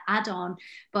like the add-on,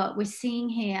 but we're seeing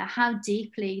here how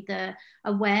deeply the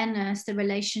awareness, the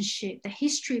relationship, the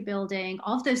history building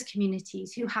of those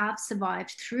communities who have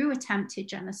survived through attempted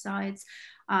genocides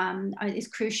is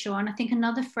crucial. And I think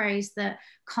another phrase that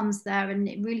comes there, and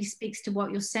it really speaks to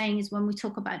what you're saying, is when we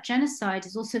talk about genocide,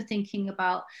 is also thinking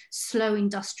about slow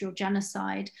industrial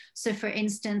genocide. So for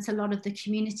instance, a lot of the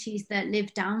communities that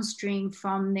live downstream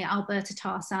from the Alberta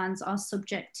tar sands are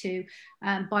subject to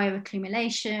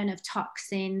bioaccumulation of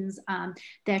toxins,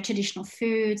 their traditional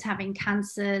foods having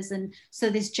cancers. And so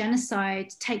this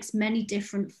genocide takes many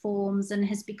different forms and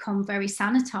has become very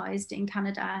sanitized in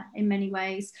Canada in many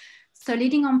ways. So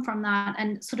leading on from that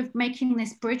and sort of making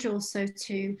this bridge also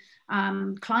to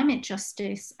climate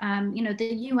justice, you know,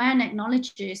 the UN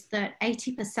acknowledges that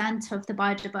 80% of the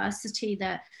biodiversity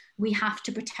that we have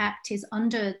to protect is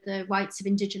under the rights of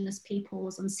Indigenous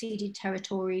peoples on ceded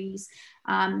territories,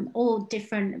 all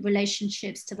different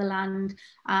relationships to the land.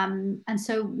 And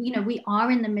so, you know, we are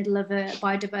in the middle of a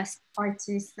biodiversity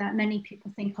crisis that many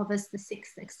people think of as the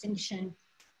sixth extinction.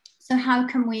 So how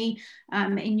can we,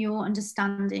 in your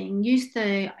understanding, use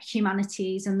the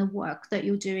humanities and the work that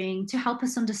you're doing to help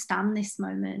us understand this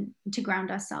moment, to ground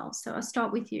ourselves? So I'll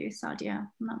start with you, Sadiah,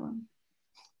 on that one.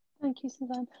 Thank you,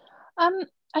 Suzanne.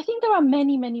 I think there are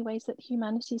many, many ways that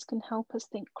humanities can help us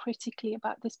think critically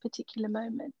about this particular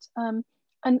moment.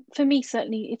 And for me,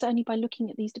 certainly, it's only by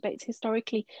looking at these debates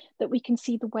historically that we can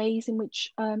see the ways in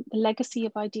which the legacy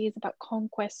of ideas about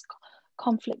conquest,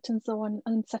 conflict and so on,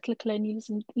 and settler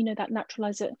colonialism, you know, that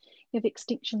naturalizer of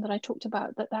extinction that I talked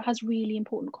about, that has really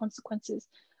important consequences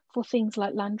for things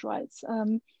like land rights.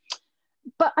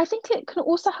 But I think it can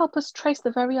also help us trace the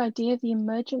very idea of the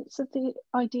emergence of the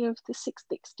idea of the sixth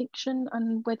extinction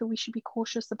and whether we should be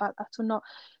cautious about that or not.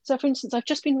 So for instance, I've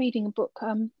just been reading a book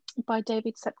by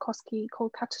David Sepkoski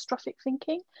called Catastrophic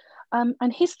Thinking.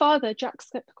 And his father, Jack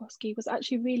Sepkoski, was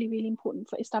actually really, really important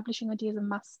for establishing ideas of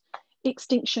mass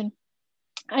extinction.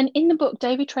 And in the book,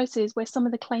 David traces where some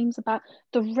of the claims about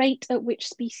the rate at which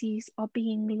species are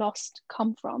being lost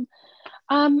come from.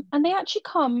 And they actually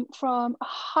come from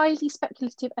highly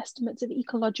speculative estimates of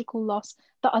ecological loss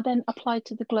that are then applied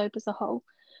to the globe as a whole.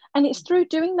 And it's through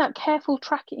doing that careful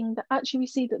tracking that actually we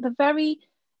see that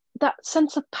that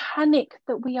sense of panic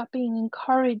that we are being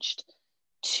encouraged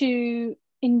to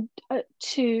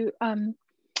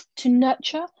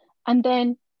nurture and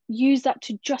then use that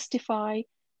to justify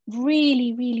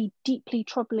really, really deeply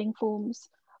troubling forms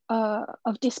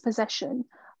of dispossession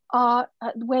are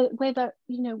where that,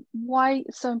 you know, why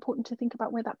it's so important to think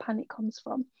about where that panic comes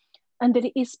from and that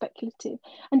it is speculative.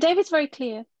 And David's very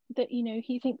clear that, you know,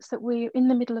 he thinks that we're in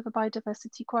the middle of a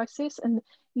biodiversity crisis and,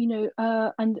 you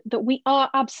know, and that we are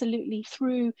absolutely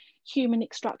through human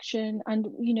extraction and,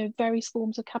 you know, various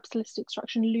forms of capitalist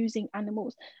extraction losing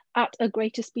animals at a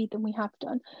greater speed than we have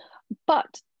done.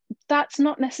 But that's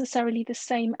not necessarily the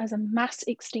same as a mass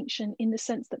extinction in the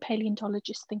sense that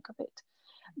paleontologists think of it.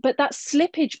 But that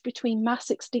slippage between mass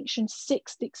extinction,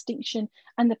 sixth extinction,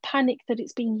 and the panic that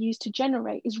it's being used to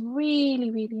generate is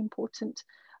really, really important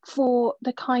for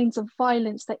the kinds of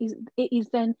violence that it is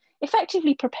then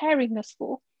effectively preparing us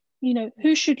for. You know,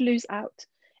 who should lose out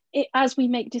as we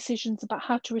make decisions about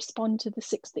how to respond to the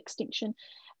sixth extinction.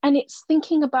 And it's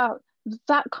thinking about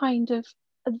that kind of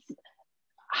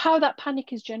how that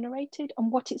panic is generated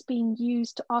and what it's being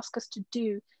used to ask us to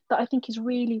do that I think is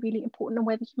really, really important, and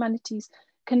where the humanities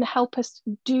can help us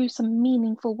do some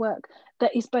meaningful work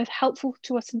that is both helpful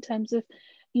to us in terms of,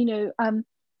 you know,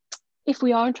 if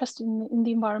we are interested in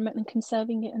the environment and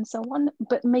conserving it and so on,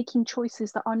 but making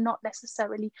choices that are not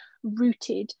necessarily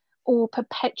rooted or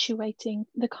perpetuating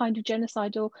the kind of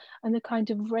genocidal and the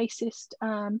kind of racist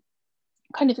kind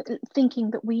of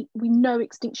thinking that we know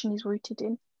extinction is rooted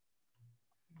in.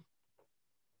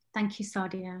 Thank you,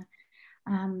 Sadiah.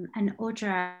 And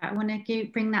Audra, I want to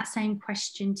bring that same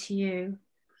question to you.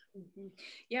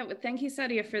 Yeah, well, thank you,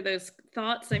 Sadiah, for those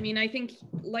thoughts. I mean, I think,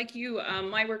 like you,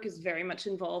 my work is very much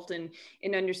involved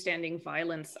in understanding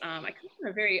violence. I come from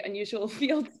a very unusual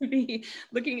field to be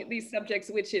looking at these subjects,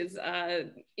 which is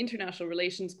international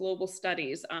relations, global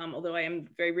studies. Although I am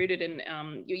very rooted in,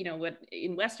 you know, what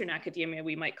in Western academia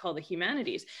we might call the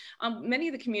humanities. Many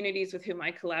of the communities with whom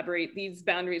I collaborate, these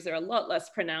boundaries are a lot less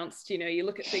pronounced. You know, you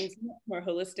look at things much more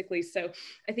holistically. So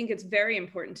I think it's very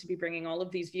important to be bringing all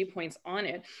of these viewpoints on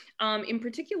it. In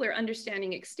particular,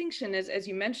 understanding extinction, as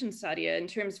you mentioned, Sadiah, in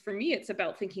terms, for me, it's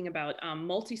about thinking about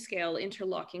multi-scale,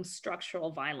 interlocking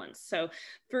structural violence. So,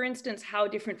 for instance, how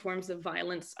different forms of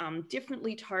violence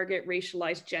differently target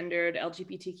racialized, gendered,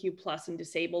 LGBTQ+ and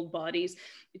disabled bodies.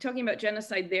 You're talking about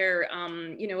genocide there.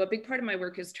 You know, a big part of my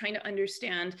work is trying to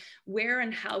understand where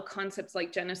and how concepts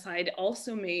like genocide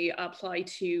also may apply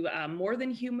to more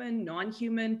than human,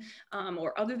 non-human,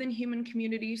 or other than human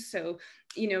communities. So,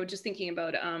 you know, just thinking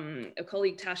about a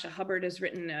colleague, Tasha Hubbard, has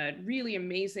written a really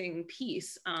amazing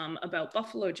piece about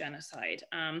buffalo genocide.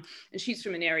 And she's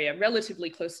from an area relatively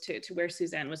close to where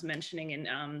Suzanne was mentioning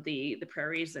in the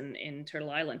prairies in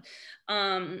Turtle Island.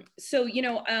 So, you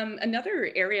know,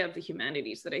 another area of the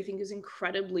humanities that I think is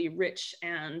incredibly rich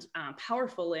and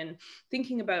powerful in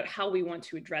thinking about how we want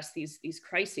to address these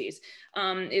crises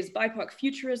is BIPOC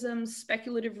futurisms,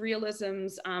 speculative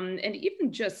realisms, and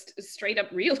even just straight up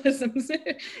realisms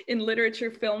in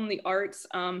literature, film, the arts.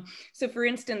 So for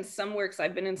instance, some works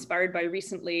I've been inspired by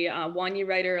recently, Wanya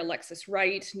writer Alexis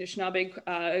Wright,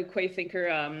 Anishinaabe Quay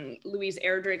thinker Louise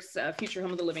Erdrich's Future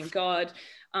Home of the Living God,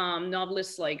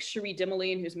 novelists like Cherie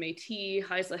Dimeline, who's Métis,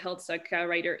 Haisla Heldsuck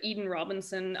writer Eden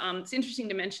Robinson. It's interesting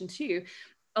to mention too,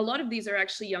 a lot of these are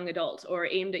actually young adult or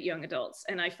aimed at young adults.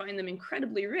 And I find them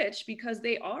incredibly rich because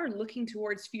they are looking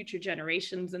towards future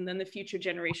generations and then the future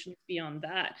generations beyond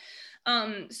that.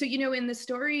 So, you know, in the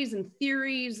stories and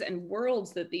theories and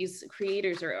worlds that these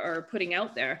creators are putting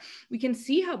out there, we can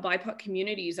see how BIPOC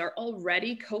communities are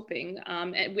already coping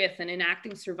with and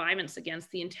enacting survivance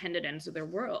against the intended ends of their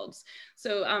worlds.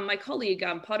 So my colleague,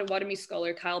 Potawatomi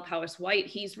scholar Kyle Powys-White,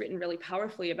 he's written really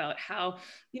powerfully about how,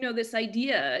 you know, this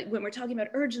idea, when we're talking about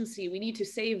urgency, we need to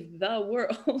save the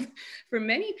world. For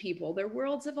many people, their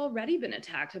worlds have already been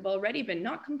attacked, have already been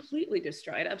not completely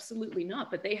destroyed, absolutely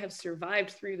not, but they have survived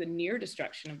through the near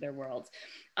destruction of their worlds.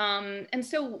 And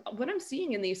so what I'm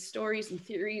seeing in these stories and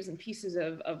theories and pieces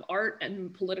of art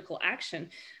and political action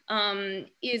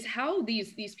is how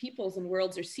these peoples and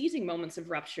worlds are seizing moments of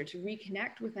rupture to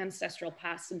reconnect with ancestral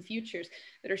pasts and futures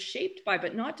that are shaped by,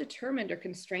 but not determined or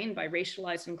constrained by,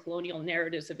 racialized and colonial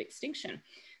narratives of extinction.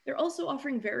 They're also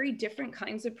offering very different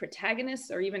kinds of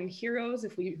protagonists, or even heroes,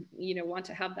 if we, you know, want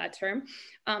to have that term.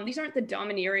 These aren't the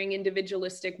domineering,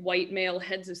 individualistic, white male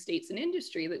heads of states and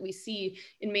industry that we see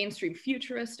in mainstream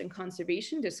futurist and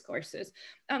conservation discourses.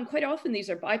 Quite often,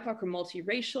 these are BIPOC or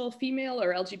multiracial, female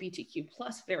or LGBTQ+,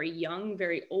 very young,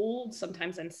 very old,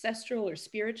 sometimes ancestral or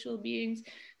spiritual beings,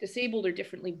 disabled or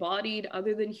differently bodied,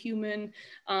 other than human,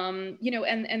 you know,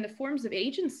 and the forms of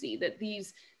agency that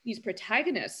these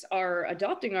protagonists are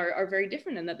adopting are very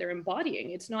different, in that they're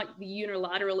embodying. It's not the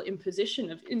unilateral imposition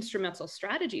of instrumental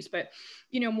strategies, but,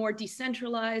 you know, more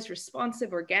decentralized,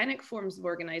 responsive, organic forms of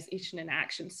organization and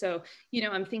action. So, you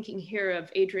know, I'm thinking here of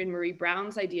Adrienne Marie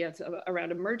Brown's ideas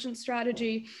around emergent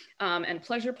strategy and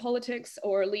pleasure politics,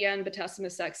 or Leanne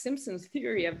Batassi-Simpson's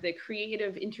theory of the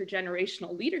creative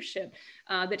intergenerational leadership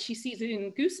that she sees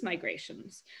in goose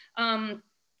migrations.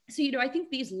 So, I think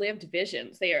these lived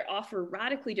visions, they offer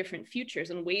radically different futures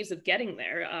and ways of getting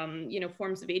there,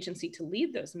 forms of agency to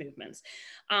lead those movements.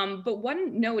 But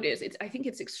one note is, I think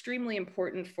it's extremely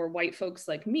important for white folks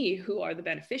like me, who are the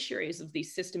beneficiaries of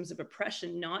these systems of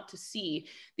oppression, not to see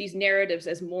these narratives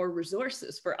as more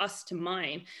resources for us to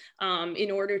mine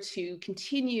in order to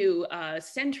continue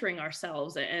centering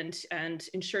ourselves and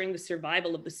ensuring the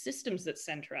survival of the systems that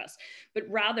center us, but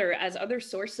rather as other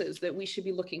sources that we should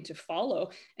be looking to follow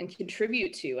and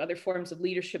contribute to, other forms of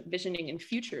leadership visioning in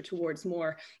future towards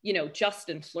more, just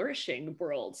and flourishing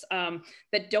worlds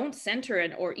that don't center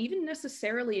and or even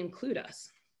necessarily include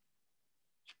us.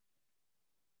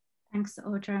 Thanks,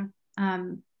 Audra.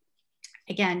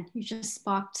 Again, you just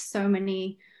sparked so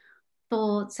many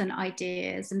thoughts and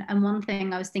ideas. And one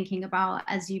thing I was thinking about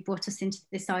as you brought us into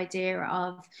this idea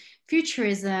of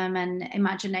futurism and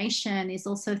imagination is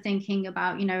also thinking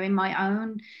about, in my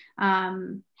own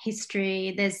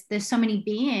history, there's so many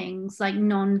beings, like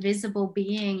non-visible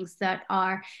beings, that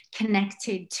are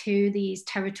connected to these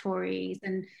territories.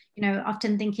 And,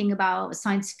 often thinking about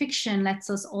science fiction lets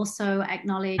us also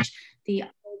acknowledge the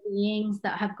beings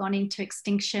that have gone into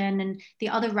extinction and the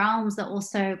other realms that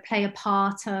also play a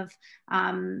part of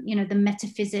the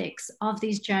metaphysics of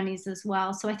these journeys as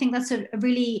well. So I think that's a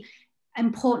really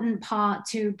important part,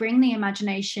 to bring the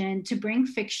imagination, to bring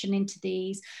fiction into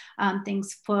these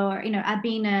things. For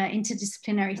being an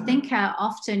interdisciplinary thinker,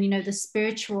 often the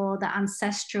spiritual, the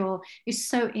ancestral is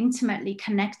so intimately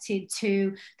connected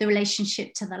to the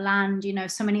relationship to the land.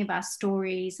 So many of our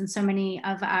stories and so many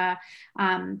of our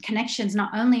connections,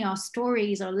 not only our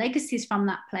stories or legacies from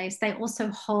that place, they also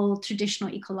hold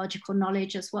traditional ecological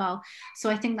knowledge as well. So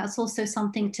I think that's also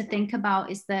something to think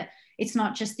about, is that it's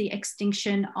not just the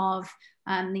extinction of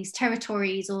these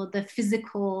territories or the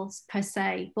physical per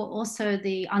se, but also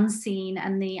the unseen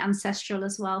and the ancestral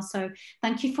as well. So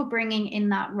thank you for bringing in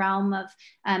that realm of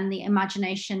the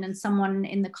imagination. And someone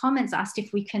in the comments asked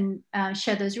if we can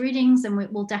share those readings, and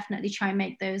we'll definitely try and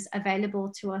make those available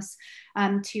to us,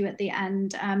 to you at the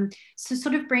end. So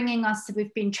sort of bringing us,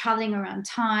 we've been traveling around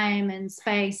time and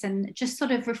space and just sort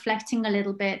of reflecting a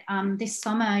little bit this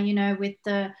summer,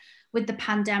 with the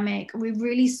pandemic, we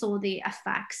really saw the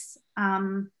effects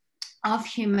of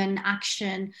human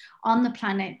action on the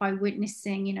planet by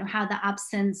witnessing, how the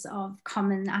absence of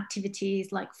common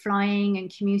activities like flying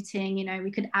and commuting,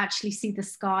 we could actually see the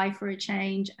sky for a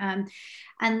change.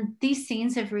 And these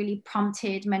scenes have really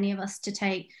prompted many of us to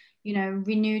take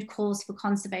renewed calls for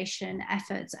conservation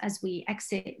efforts as we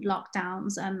exit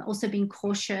lockdowns. Also being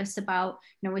cautious about,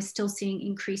 we're still seeing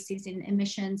increases in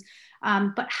emissions.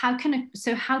 But how can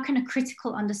a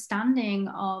critical understanding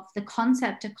of the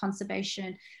concept of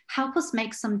conservation help us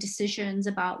make some decisions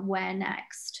about where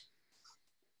next?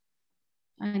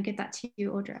 I'm gonna give that to you,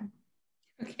 Audra.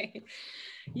 Okay.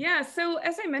 Yeah, so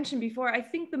as I mentioned before, I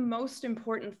think the most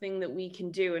important thing that we can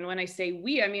do, and when I say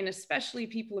we, I mean especially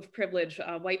people of privilege,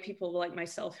 white people like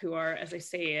myself, who are, as I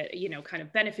say, kind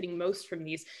of benefiting most from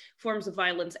these forms of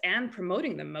violence and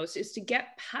promoting them most, is to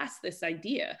get past this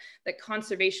idea that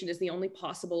conservation is the only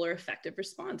possible or effective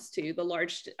response to the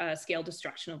large scale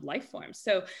destruction of life forms.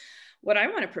 So what I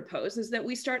want to propose is that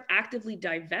we start actively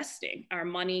divesting our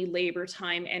money, labor,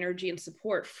 time, energy, and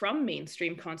support from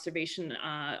mainstream conservation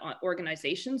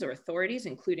organizations or authorities,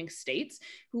 including states,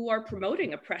 who are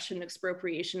promoting oppression,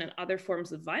 expropriation, and other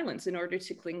forms of violence in order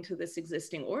to cling to this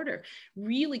existing order,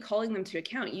 really calling them to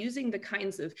account, using the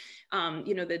kinds of,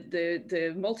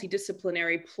 the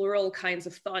multidisciplinary, plural kinds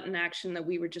of thought and action that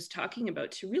we were just talking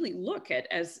about, to really look at,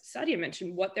 as Sadiah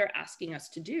mentioned, what they're asking us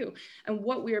to do and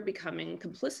what we are becoming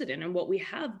complicit in, and what we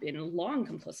have been long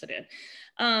complicit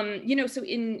in. So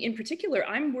in particular,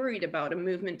 I'm worried about a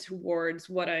movement towards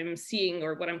what I'm seeing,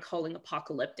 or what I'm calling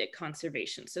apocalyptic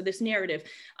conservation. So this narrative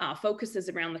focuses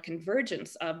around the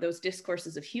convergence of those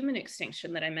discourses of human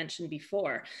extinction that I mentioned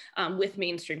before with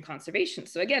mainstream conservation.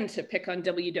 So again, to pick on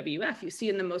WWF, you see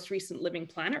in the most recent Living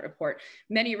Planet report,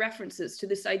 many references to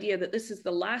this idea that this is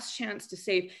the last chance to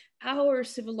save our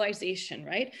civilization,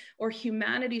 right? Or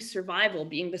humanity's survival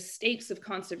being the stakes of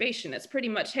conservation. It's pretty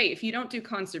much, hey, if you don't do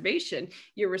conservation,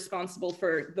 you're responsible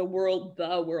for the world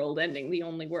ending, the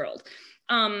only world.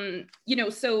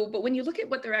 But when you look at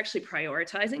what they're actually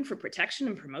prioritizing for protection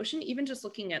and promotion, even just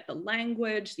looking at the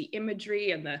language, the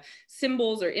imagery, and the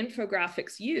symbols or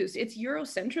infographics used, it's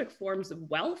Eurocentric forms of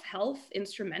wealth, health,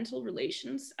 instrumental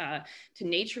relations to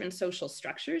nature and social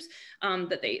structures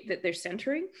that they're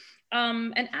centering.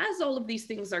 And as all of these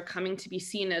things are coming to be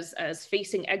seen as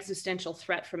facing existential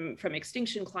threat from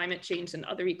extinction, climate change, and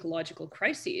other ecological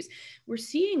crises, we're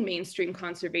seeing mainstream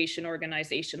conservation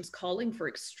organizations calling for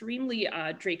extremely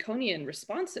draconian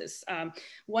responses.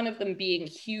 One of them being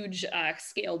huge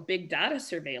scale big data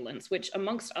surveillance, which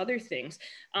amongst other things,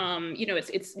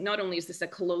 it's not only is this a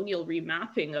colonial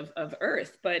remapping of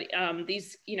Earth, but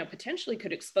these, potentially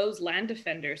could expose land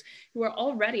defenders who are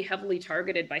already heavily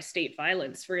targeted by state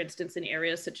violence, for instance, in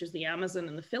areas such as the Amazon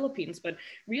and the Philippines, but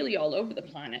really all over the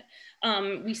planet.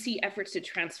 We see efforts to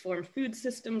transform food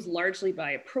systems largely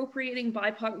by appropriating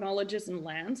BIPOC knowledges and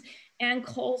lands, and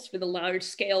calls for the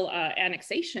large-scale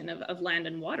annexation of land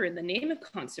and water in the name of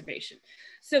conservation.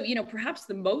 So, perhaps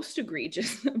the most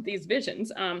egregious of these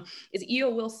visions is E.O.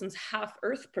 Wilson's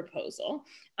half-Earth proposal,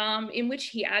 in which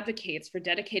he advocates for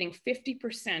dedicating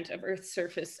 50% of Earth's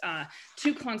surface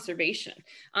to conservation.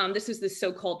 This is the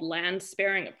so-called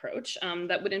land-sparing approach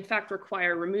that would in fact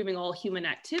require removing all human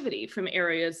activity from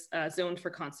areas zoned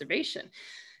for conservation.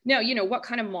 Now, what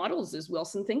kind of models is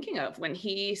Wilson thinking of when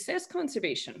he says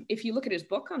conservation? If you look at his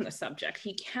book on the subject,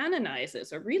 he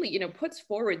canonizes, or really, puts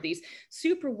forward these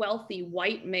super wealthy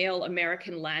white male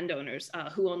American landowners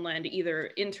who own land either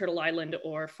in Turtle Island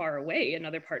or far away in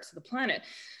other parts of the planet,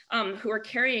 who are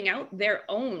carrying out their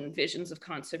own visions of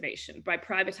conservation by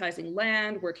privatizing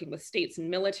land, working with states and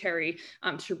military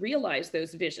to realize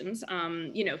those visions,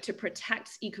 to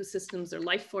protect ecosystems or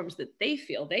life forms that they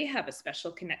feel they have a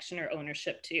special connection or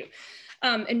ownership to.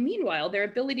 And meanwhile, their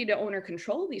ability to own or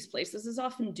control these places is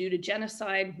often due to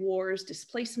genocide, wars,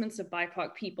 displacements of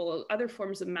BIPOC people, other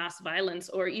forms of mass violence,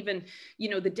 or even,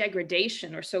 the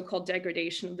degradation or so-called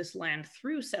degradation of this land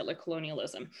through settler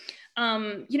colonialism.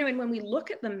 And when we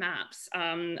look at the maps,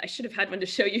 I should have had one to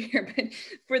show you here, but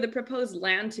for the proposed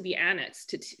land to be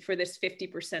annexed for this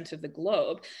 50% of the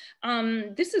globe,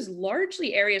 this is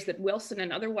largely areas that Wilson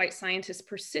and other white scientists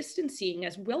persist in seeing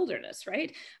as wilderness,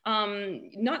 right?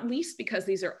 Not least because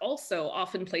these are also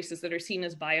often places that are seen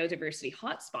as biodiversity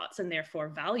hotspots and therefore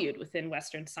valued within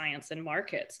Western science and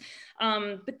markets.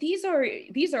 But these are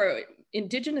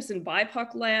indigenous and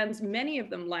BIPOC lands, many of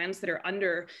them lands that are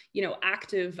under,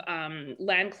 active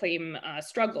land claim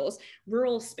struggles,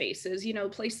 rural spaces,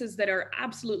 places that are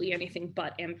absolutely anything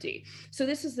but empty. So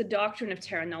this is the doctrine of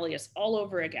terra nullius all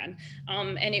over again.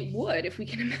 And it would, if we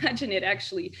can imagine it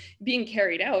actually being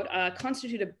carried out,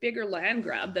 constitute a bigger land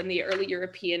grab than the early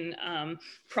European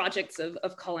projects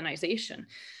of colonization.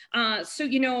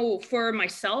 So, for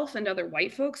myself and other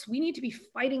white folks, we need to be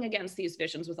fighting against these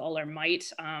visions with all our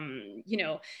might,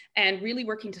 and really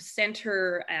working to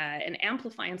center and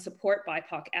amplify and support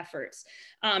BIPOC efforts,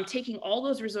 taking all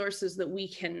those resources that we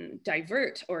can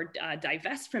divert or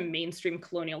divest from mainstream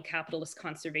colonial capitalist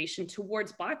conservation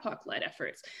towards BIPOC-led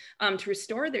efforts to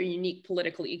restore their unique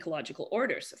political ecological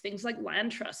orders. So things like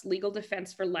land trust, legal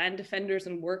defense for land defenders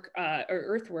and or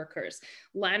earth workers,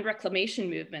 land reclamation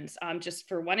movements, just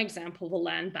for one example, the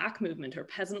land back movement or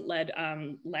peasant-led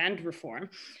land reform,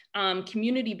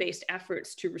 community-based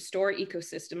efforts to restore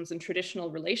ecosystems and traditional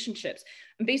relationships,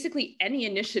 and basically any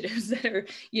initiatives that are,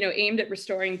 aimed at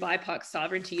restoring BIPOC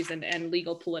sovereignties and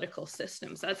legal political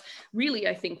systems. That's really,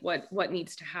 I think, what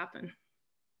needs to happen.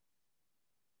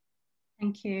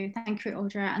 Thank you,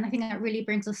 Audra. And I think that really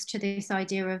brings us to this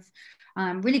idea of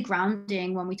really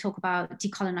grounding when we talk about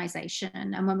decolonization,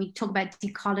 and when we talk about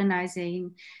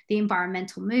decolonizing the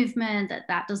environmental movement,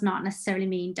 that does not necessarily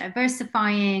mean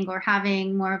diversifying or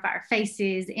having more of our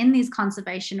faces in these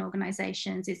conservation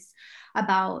organizations. It's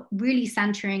about really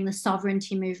centering the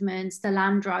sovereignty movements, the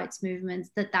land rights movements,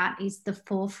 that is the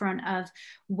forefront of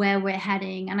where we're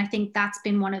heading. And I think that's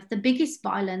been one of the biggest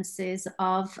violences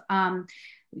of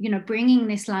bringing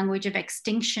this language of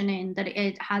extinction in, that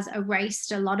it has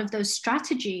erased a lot of those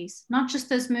strategies, not just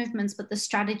those movements, but the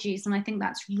strategies. And I think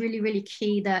that's really, really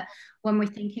key, that when we're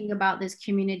thinking about those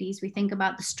communities, we think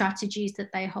about the strategies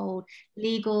that they hold: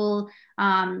 legal,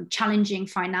 challenging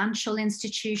financial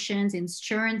institutions,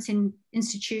 insurance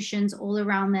institutions all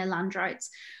around their land rights.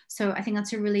 So I think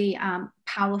that's a really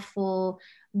powerful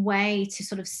way to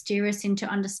sort of steer us into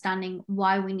understanding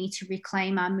why we need to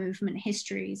reclaim our movement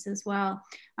histories as well.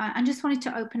 I just wanted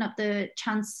to open up the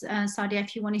chance, Sadiah,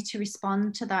 if you wanted to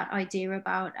respond to that idea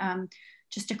about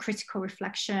just a critical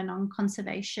reflection on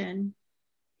conservation.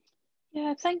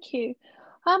 Yeah, thank you.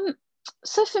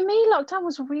 So for me, lockdown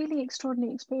was a really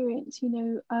extraordinary experience.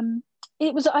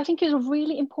 I think it was a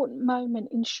really important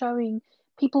moment in showing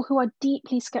people who are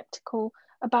deeply skeptical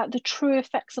about the true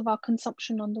effects of our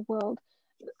consumption on the world.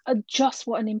 just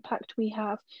what an impact we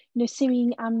have. You know,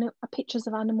 seeing pictures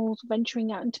of animals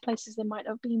venturing out into places they might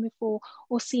not have been before,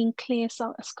 or seeing clear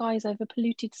skies over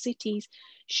polluted cities,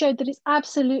 showed that it's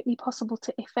absolutely possible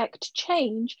to effect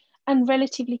change, and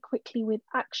relatively quickly with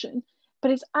action.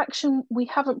 But it's action we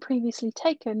haven't previously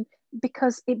taken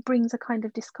because it brings a kind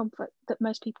of discomfort that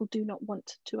most people do not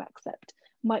want to accept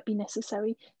might be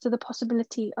necessary. So the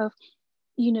possibility of,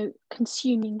 you know,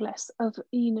 consuming less, of,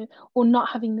 you know, or not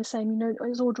having the same, you know,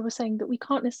 as Audra was saying, that we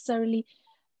can't necessarily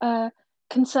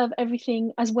conserve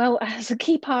everything as well as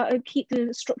keep the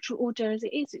structural order as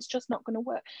it is. It's just not going to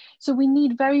work. So we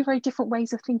need very, very different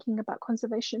ways of thinking about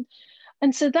conservation.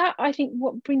 And so that, I think,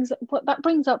 what that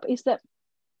brings up is that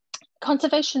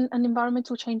conservation and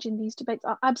environmental change in these debates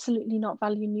are absolutely not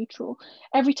value neutral.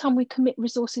 Every time we commit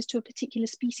resources to a particular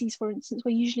species, for instance,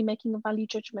 we're usually making a value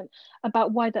judgment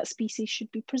about why that species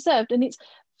should be preserved. And it's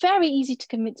very easy to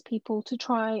convince people to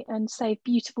try and save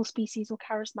beautiful species or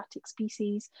charismatic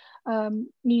species, but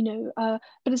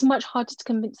it's much harder to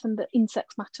convince them that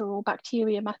insects matter or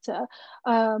bacteria matter,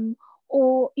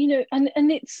 or, you know,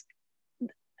 and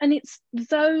it's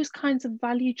those kinds of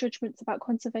value judgments about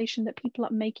conservation that people are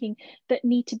making that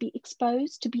need to be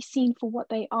exposed, to be seen for what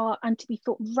they are, and to be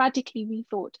radically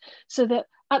rethought, so that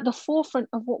at the forefront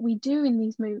of what we do in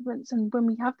these movements and when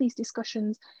we have these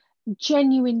discussions,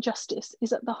 genuine justice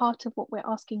is at the heart of what we're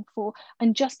asking for,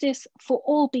 and justice for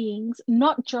all beings,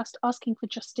 not just asking for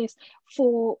justice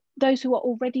for those who are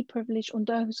already privileged or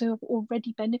those who have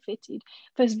already benefited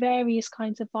from various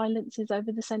kinds of violences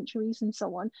over the centuries and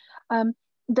so on.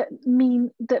 That mean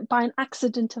that by an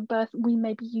accident of birth, we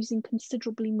may be using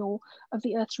considerably more of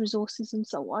the Earth's resources and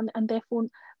so on, and therefore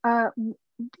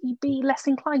be less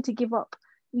inclined to give up,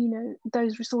 you know,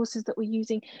 those resources that we're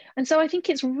using. And so I think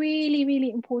it's really, really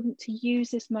important to use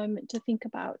this moment to think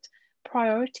about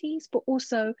priorities, but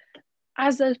also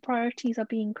as those priorities are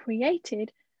being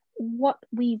created, what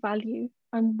we value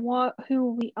and who are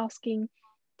we asking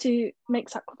to make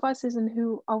sacrifices, and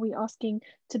who are we asking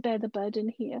to bear the burden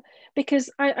here? Because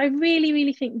I really,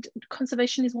 really think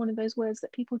conservation is one of those words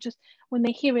that people just, when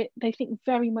they hear it, they think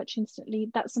very much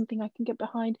instantly, that's something I can get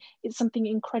behind. It's something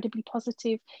incredibly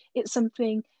positive. It's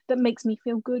something that makes me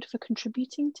feel good for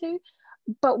contributing to.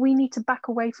 But we need to back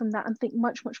away from that and think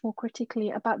much, much more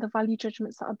critically about the value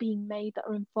judgments that are being made, that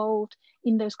are involved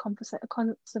in those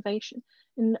conservation,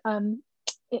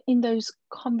 in those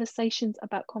conversations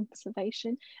about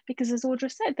conservation, because as Audra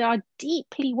said, there are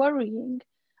deeply worrying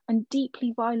and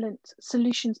deeply violent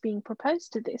solutions being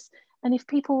proposed to this. And if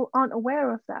people aren't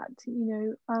aware of that,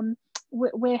 you know,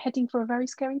 we're heading for a very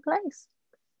scary place.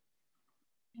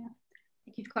 Yeah. I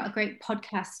think you've got a great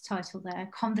podcast title there,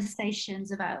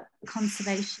 Conversations About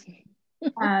Conservation.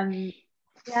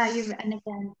 Yeah, and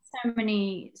again, so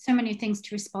many things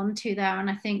to respond to there. And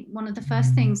I think one of the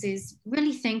first things is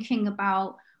really thinking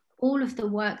about all of the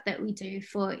work that we do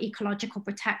for ecological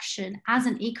protection as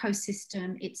an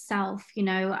ecosystem itself. You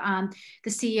know,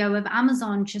 the CEO of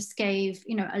Amazon just gave,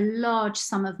 you know, a large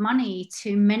sum of money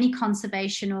to many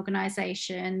conservation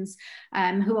organizations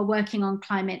who are working on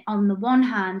climate on the one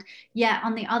hand, yet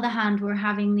on the other hand, we're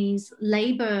having these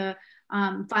labor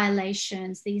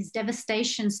violations, these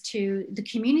devastations to the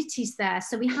communities there.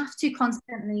 So we have to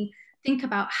constantly think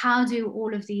about how do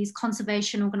all of these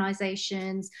conservation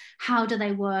organizations, how do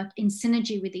they work in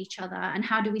synergy with each other, and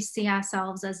how do we see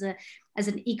ourselves as an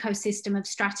ecosystem of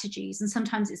strategies? And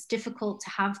sometimes it's difficult to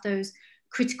have those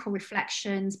critical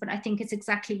reflections, but I think it's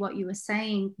exactly what you were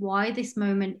saying, why this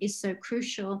moment is so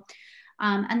crucial.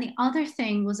 And the other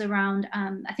thing was around,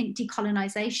 I think,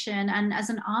 decolonization. And as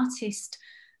an artist,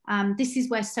 this is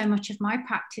where so much of my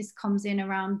practice comes in,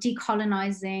 around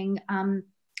decolonizing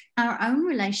our own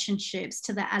relationships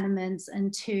to the elements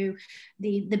and to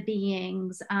the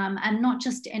beings, and not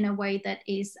just in a way that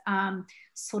is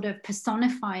sort of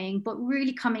personifying, but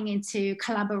really coming into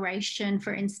collaboration.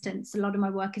 For instance, a lot of my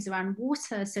work is around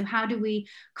water. So how do we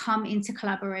come into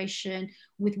collaboration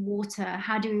with water?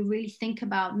 How do we really think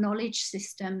about knowledge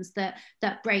systems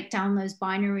that break down those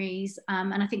binaries?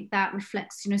 And I think that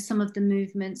reflects, you know, some of the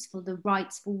movements for the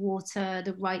rights for water,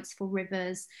 the rights for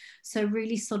rivers. So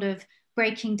really sort of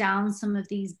breaking down some of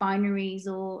these binaries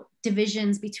or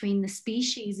divisions between the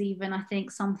species even. I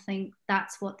think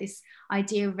that's what this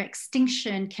idea of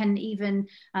extinction can even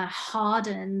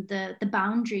harden the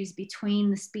boundaries between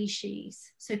the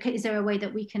species. So is there a way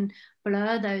that we can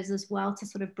blur those as well to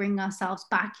sort of bring ourselves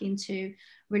back into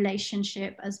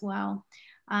relationship as well?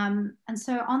 And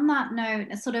so on that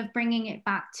note, sort of bringing it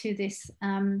back to this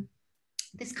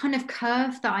this kind of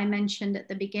curve that I mentioned at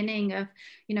the beginning of,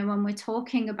 you know, when we're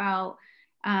talking about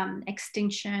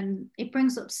extinction, it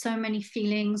brings up so many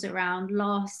feelings around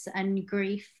loss and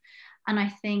grief. And I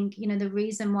think, you know, the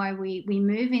reason why we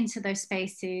move into those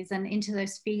spaces and into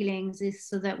those feelings is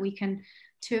so that we can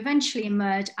to eventually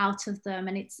emerge out of them.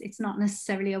 And it's not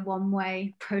necessarily a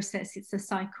one-way process, it's a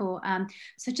cycle.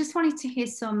 So just wanted to give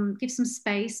some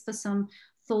space for some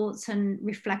thoughts and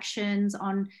reflections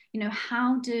on, you know,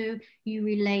 how do you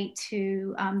relate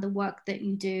to the work that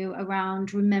you do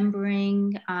around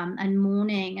remembering and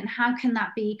mourning, and how can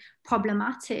that be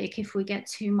problematic if we get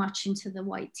too much into the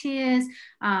white tears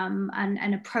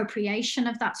and appropriation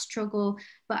of that struggle,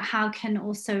 but how can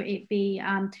also it be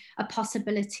a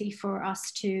possibility for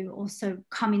us to also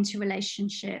come into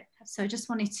relationship. So I just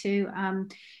wanted to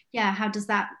yeah, how does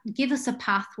that give us a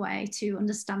pathway to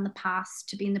understand the past,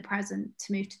 to be in the present,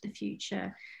 to move to the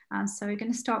future? So we're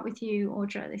going to start with you,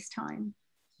 Audra, this time.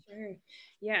 Sure.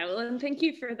 Yeah, well, and thank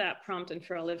you for that prompt and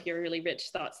for all of your really rich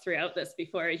thoughts throughout this.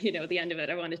 Before, you know, the end of it,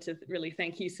 I wanted to really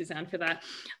thank you, Suzanne, for that.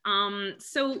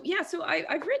 So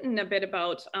I've written a bit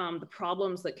about the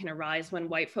problems that can arise when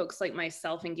white folks like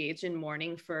myself engage in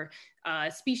mourning for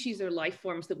species or life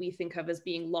forms that we think of as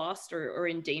being lost or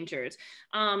endangered.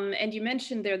 And you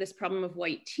mentioned there this problem of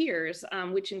white tears,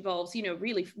 which involves, you know,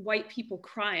 really white people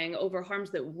crying over harms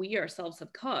that we ourselves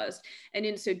have caused, and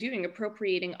in so doing,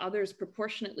 appropriating others'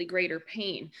 proportionately greater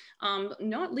pain.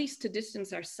 Not least to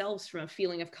distance ourselves from a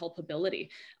feeling of culpability,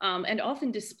 and often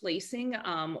displacing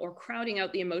or crowding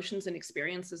out the emotions and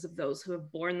experiences of those who have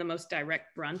borne the most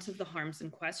direct brunt of the harms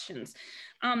and questions.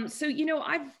 So, you know,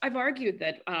 I've argued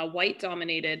that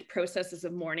white-dominated processes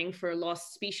of mourning for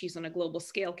lost species on a global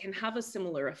scale can have a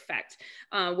similar effect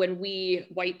when we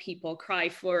white people cry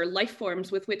for life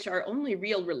forms with which our only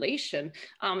real relation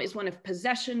is one of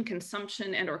possession,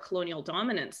 consumption, and or colonial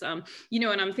dominance. You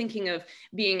know, and I'm thinking of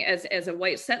being as a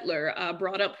white settler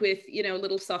brought up with, you know,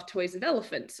 little soft toys of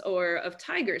elephants or of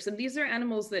tigers. And these are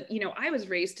animals that, you know, I was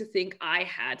raised to think I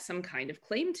had some kind of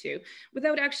claim to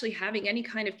without actually having any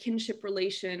kind of kinship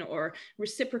relation or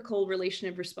reciprocal relation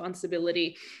of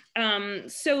responsibility.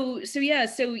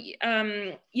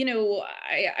 You know,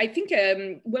 I think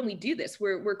when we do this,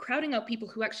 we're crowding out people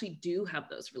who actually do have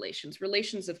those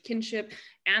relations of kinship,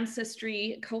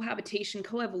 ancestry, cohabitation,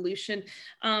 coevolution.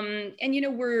 And, you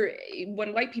know,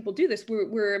 when white people do this,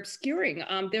 we're obscuring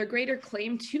their greater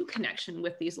claim to connection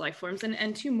with these life forms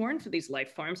and to mourn for these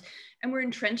life forms. And we're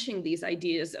entrenching these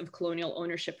ideas of colonial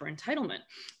ownership or entitlement.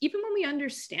 Even when we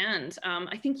understand,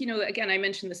 I think, you know, again, I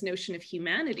mentioned this notion of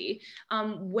humanity.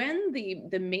 When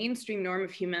the mainstream norm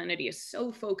of humanity is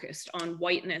so focused on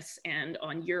whiteness and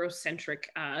on Eurocentric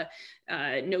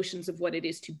notions of what it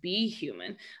is to be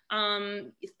human,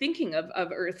 thinking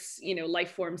of Earth's, you know,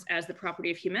 life forms as the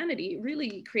property of humanity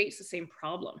really creates the same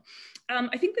problem.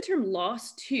 I think the term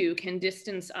loss too can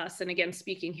distance us, and again,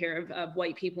 speaking here of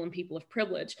white people and people of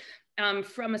privilege,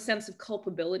 from a sense of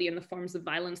culpability in the forms of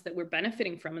violence that we're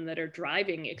benefiting from and that are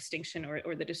driving extinction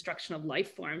or the destruction of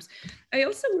life forms. I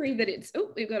also worry that it's,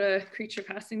 oh, we've got a creature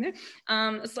passing there,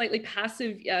 a slightly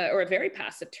passive or a very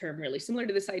passive term, really similar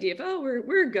to this idea of, oh,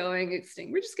 we're going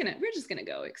extinct. We're just gonna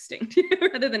go extinct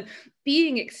rather than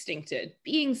being extincted,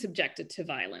 being subjected to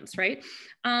violence, right?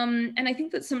 And I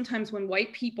think that sometimes when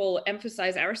white people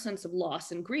emphasize our sense of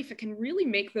loss and grief, it can really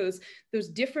make those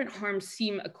different harms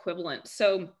seem equivalent.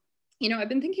 So, you know, I've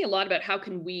been thinking a lot about how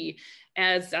can we,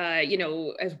 as you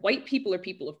know, as white people or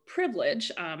people of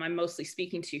privilege, I'm mostly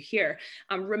speaking to here,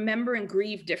 remember and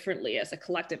grieve differently as a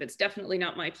collective. It's definitely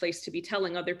not my place to be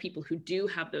telling other people who do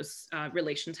have those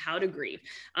relations how to grieve.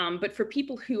 But for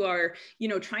people who are, you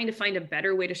know, trying to find a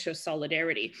better way to show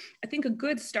solidarity, I think a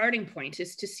good starting point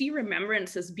is to see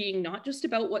remembrance as being not just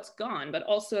about what's gone, but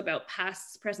also about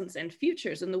pasts, presents, and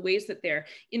futures and the ways that they're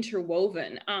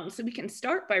interwoven. So we can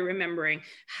start by remembering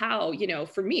how, you know,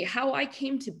 for me, how I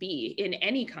came to be in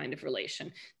any kind of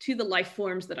relation to the life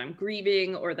forms that I'm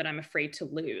grieving or that I'm afraid to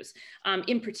lose.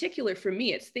 In particular, for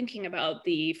me, it's thinking about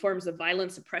the forms of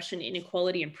violence, oppression,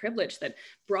 inequality, and privilege that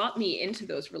brought me into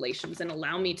those relations and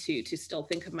allow me to still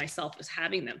think of myself as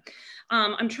having them.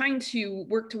 I'm trying to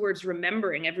work towards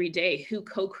remembering every day who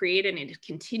co-created and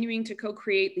continuing to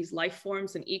co-create these life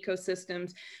forms and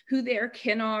ecosystems, who their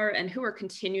kin are, and who are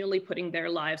continually putting their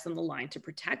lives on the line to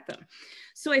protect them.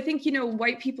 So I think, you know,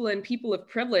 white people and people of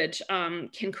privilege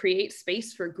can create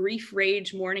space for grief,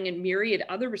 rage, mourning, and myriad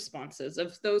other responses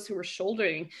of those who are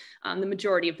shouldering the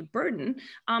majority of the burden,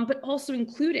 but also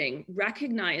including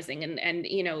recognizing and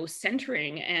you know,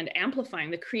 centering and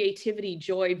amplifying the creativity,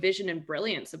 joy, vision, and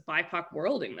brilliance of BIPOC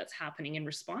worlding that's happening in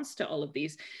response to all of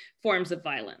these forms of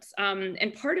violence.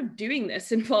 And part of doing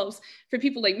this involves, for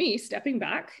people like me, stepping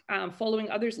back, following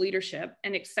others' leadership,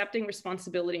 and accepting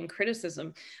responsibility and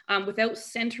criticism without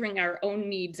centering our own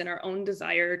needs and our own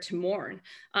desire to mourn,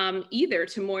 either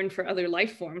to mourn for other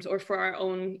life forms or for our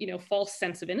own, you know, false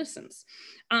sense of innocence.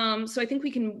 So I think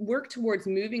we can work towards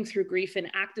moving through grief in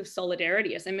active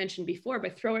solidarity, as I mentioned before, by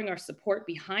throwing our support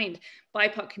behind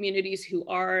BIPOC communities who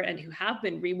are and who have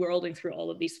been reworlding through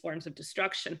all of these forms of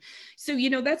destruction. So, you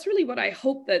know, that's really what I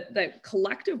hope that that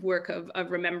collective work of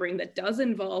remembering that does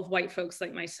involve white folks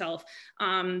like myself,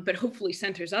 but hopefully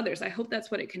centers others. I hope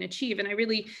that's what it can achieve. And I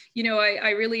really, you know,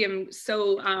 I really am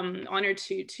so honored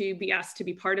to be asked to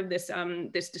be part of this,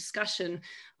 this discussion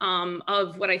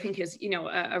of what I think is, you know,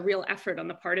 a real effort on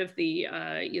the part of the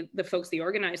folks, the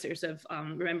organizers of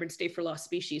Remembrance Day for Lost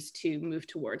Species, to move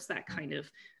towards that kind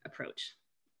of approach.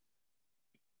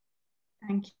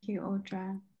 Thank you,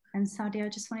 Audra. And Sadiah, I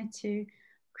just wanted to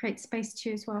create space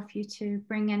too as well for you to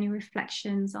bring any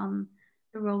reflections on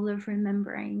the role of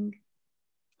remembering.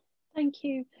 Thank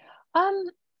you.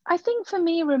 I think for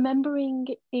me, remembering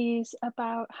is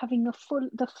about having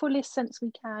the fullest sense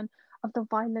we can of the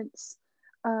violence,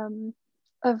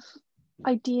 of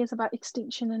ideas about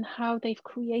extinction and how they've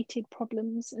created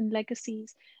problems and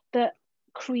legacies that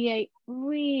create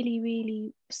really,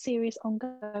 really serious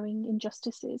ongoing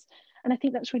injustices. And I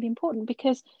think that's really important,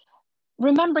 because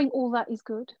remembering all that is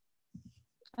good.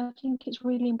 I think it's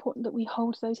really important that we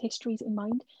hold those histories in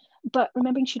mind, but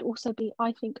remembering should also be,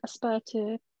 I think, a spur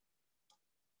to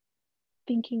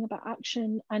thinking about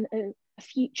action and a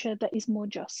future that is more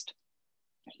just.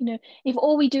 You know, if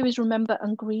all we do is remember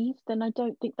and grieve, then I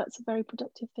don't think that's a very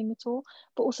productive thing at all,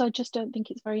 but also I just don't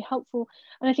think it's very helpful.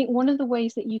 And I think one of the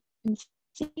ways that you can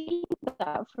see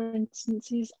that, for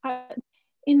instance, is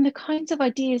in the kinds of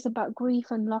ideas about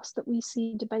grief and loss that we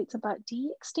see in debates about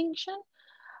de-extinction.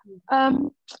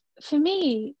 For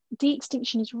me,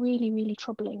 de-extinction is really, really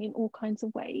troubling in all kinds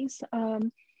of ways,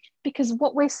 because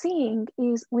what we're seeing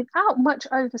is, without much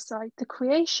oversight, the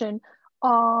creation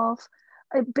of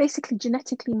basically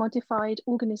genetically modified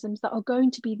organisms that are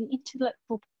going to be the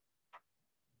intellectual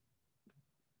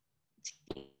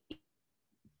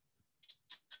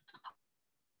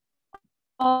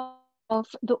of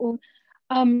the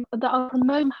that are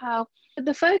promote how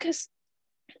the focus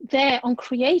there on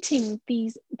creating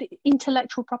the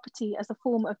intellectual property as a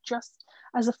form of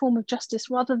justice,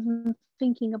 rather than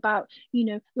thinking about, you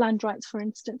know, land rights, for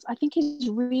instance, I think is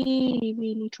really,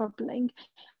 really troubling.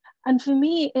 And for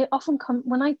me, it often comes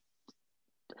when I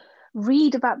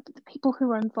read about the people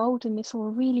who are involved in this or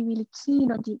are really, really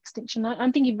keen on de-extinction.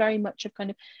 I'm thinking very much of kind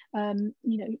of,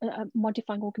 you know,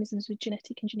 modifying organisms with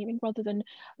genetic engineering rather than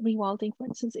rewilding, for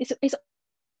instance. It's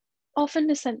often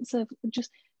a sense of just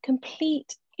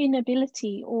complete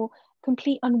inability or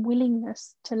complete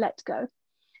unwillingness to let go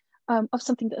of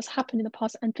something that has happened in the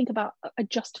past and think about a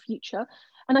just future.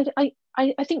 And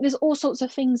I think there's all sorts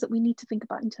of things that we need to think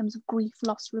about in terms of grief,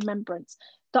 loss, remembrance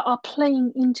that are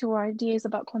playing into our ideas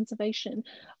about conservation.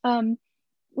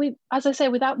 As I say,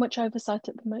 without much oversight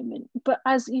at the moment. But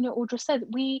as you know, Audra said,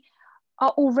 we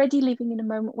are already living in a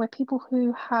moment where people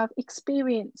who have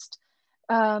experienced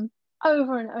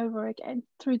over and over again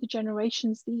through the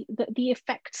generations the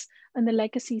effects and the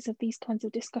legacies of these kinds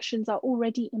of discussions are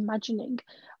already imagining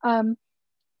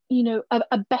you know,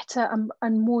 a better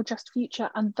and more just future,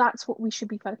 and that's what we should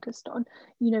be focused on,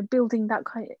 you know, building that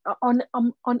kind of,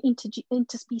 on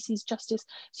interspecies justice.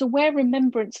 So where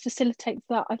remembrance facilitates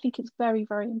that, I think it's very,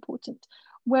 very important.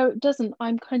 Where it doesn't, I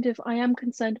am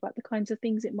concerned about the kinds of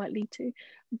things it might lead to.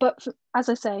 But as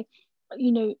I say,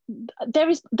 you know, there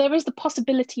is the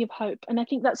possibility of hope, and I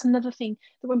think that's another thing,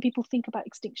 that when people think about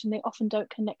extinction, they often don't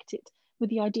connect it with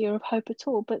the idea of hope at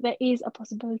all. But there is a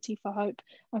possibility for hope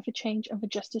and for change and for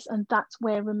justice, and that's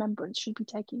where remembrance should be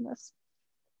taking us.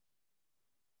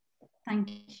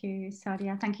 Thank you,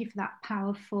 Sadiah. Thank you for that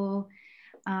powerful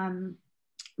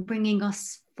bringing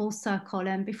us full circle.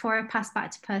 And before I pass back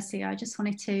to Percy, I just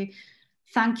wanted to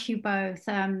thank you both.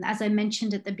 As I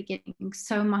mentioned at the beginning,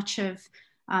 so much of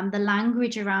the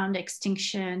language around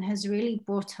extinction has really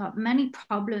brought up many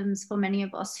problems for many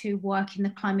of us who work in the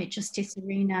climate justice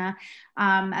arena.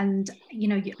 And, you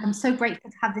know, I'm so grateful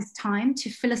to have this time to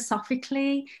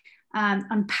philosophically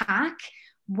unpack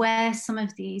where some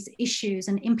of these issues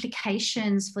and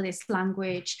implications for this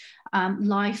language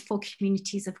lie for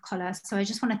communities of colour. So I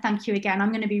just want to thank you again.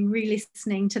 I'm going to be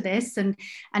re-listening to this and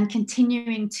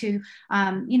continuing to,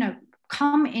 you know,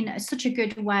 come in such a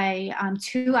good way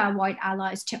to our white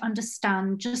allies to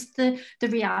understand just the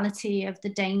reality of the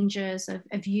dangers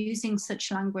of using such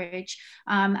language,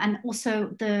 and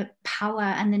also the power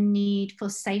and the need for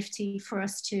safety for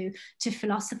us to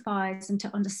philosophize and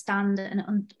to understand and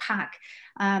unpack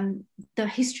the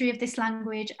history of this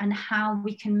language and how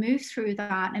we can move through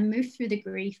that and move through the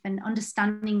grief and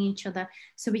understanding each other,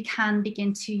 so we can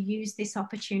begin to use this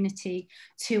opportunity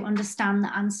to understand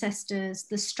the ancestors,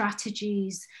 the strategies,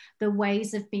 the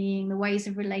ways of being, the ways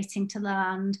of relating to the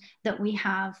land that we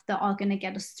have that are going to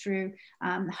get us through,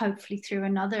 hopefully through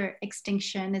another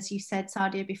extinction. As you said,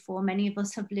 Sadiah, before, many of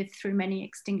us have lived through many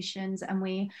extinctions, and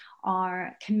we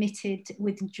are committed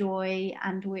with joy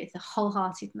and with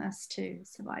wholeheartedness to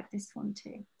survive this one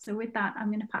too. So with that, I'm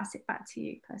going to pass it back to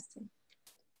you, Percy.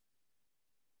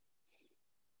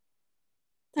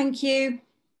 Thank you.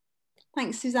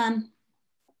 Thanks, Suzanne.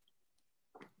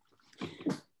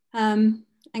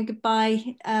 And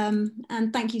goodbye.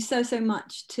 And thank you so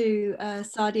much to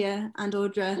Sadiah and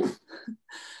Audra.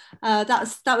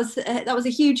 That was a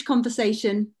huge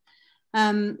conversation.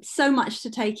 So much to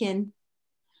take in.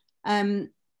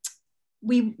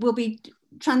 We will be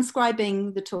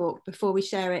transcribing the talk before we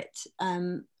share it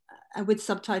with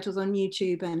subtitles on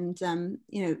YouTube, and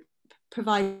you know,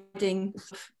 providing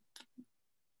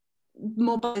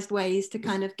more biased ways to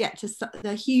kind of get to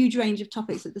the huge range of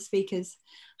topics that the speakers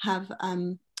have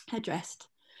addressed.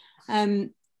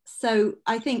 So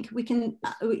I think we can,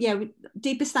 yeah,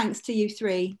 deepest thanks to you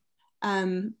three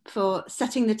for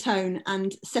setting the tone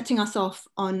and setting us off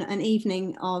on an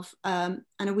evening of and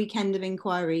a weekend of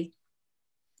inquiry.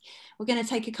 We're going to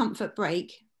take a comfort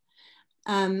break,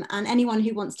 and anyone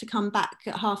who wants to come back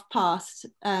at past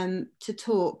to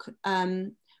talk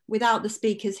without the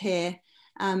speakers here,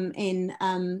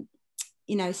 in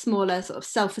you know, smaller sort of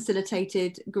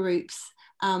self-facilitated groups,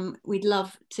 we'd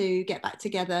love to get back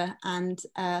together and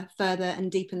further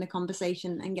and deepen the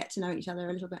conversation and get to know each other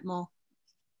a little bit more.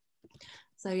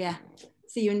 So yeah,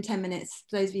 see you in 10 minutes.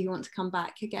 For those of you who want to come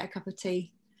back, get a cup of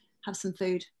tea, have some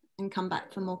food, and come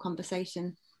back for more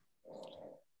conversation.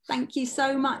 Thank you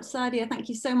so much, Sadiah. Thank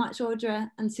you so much,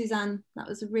 Audra and Suzanne. That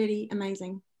was really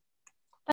amazing.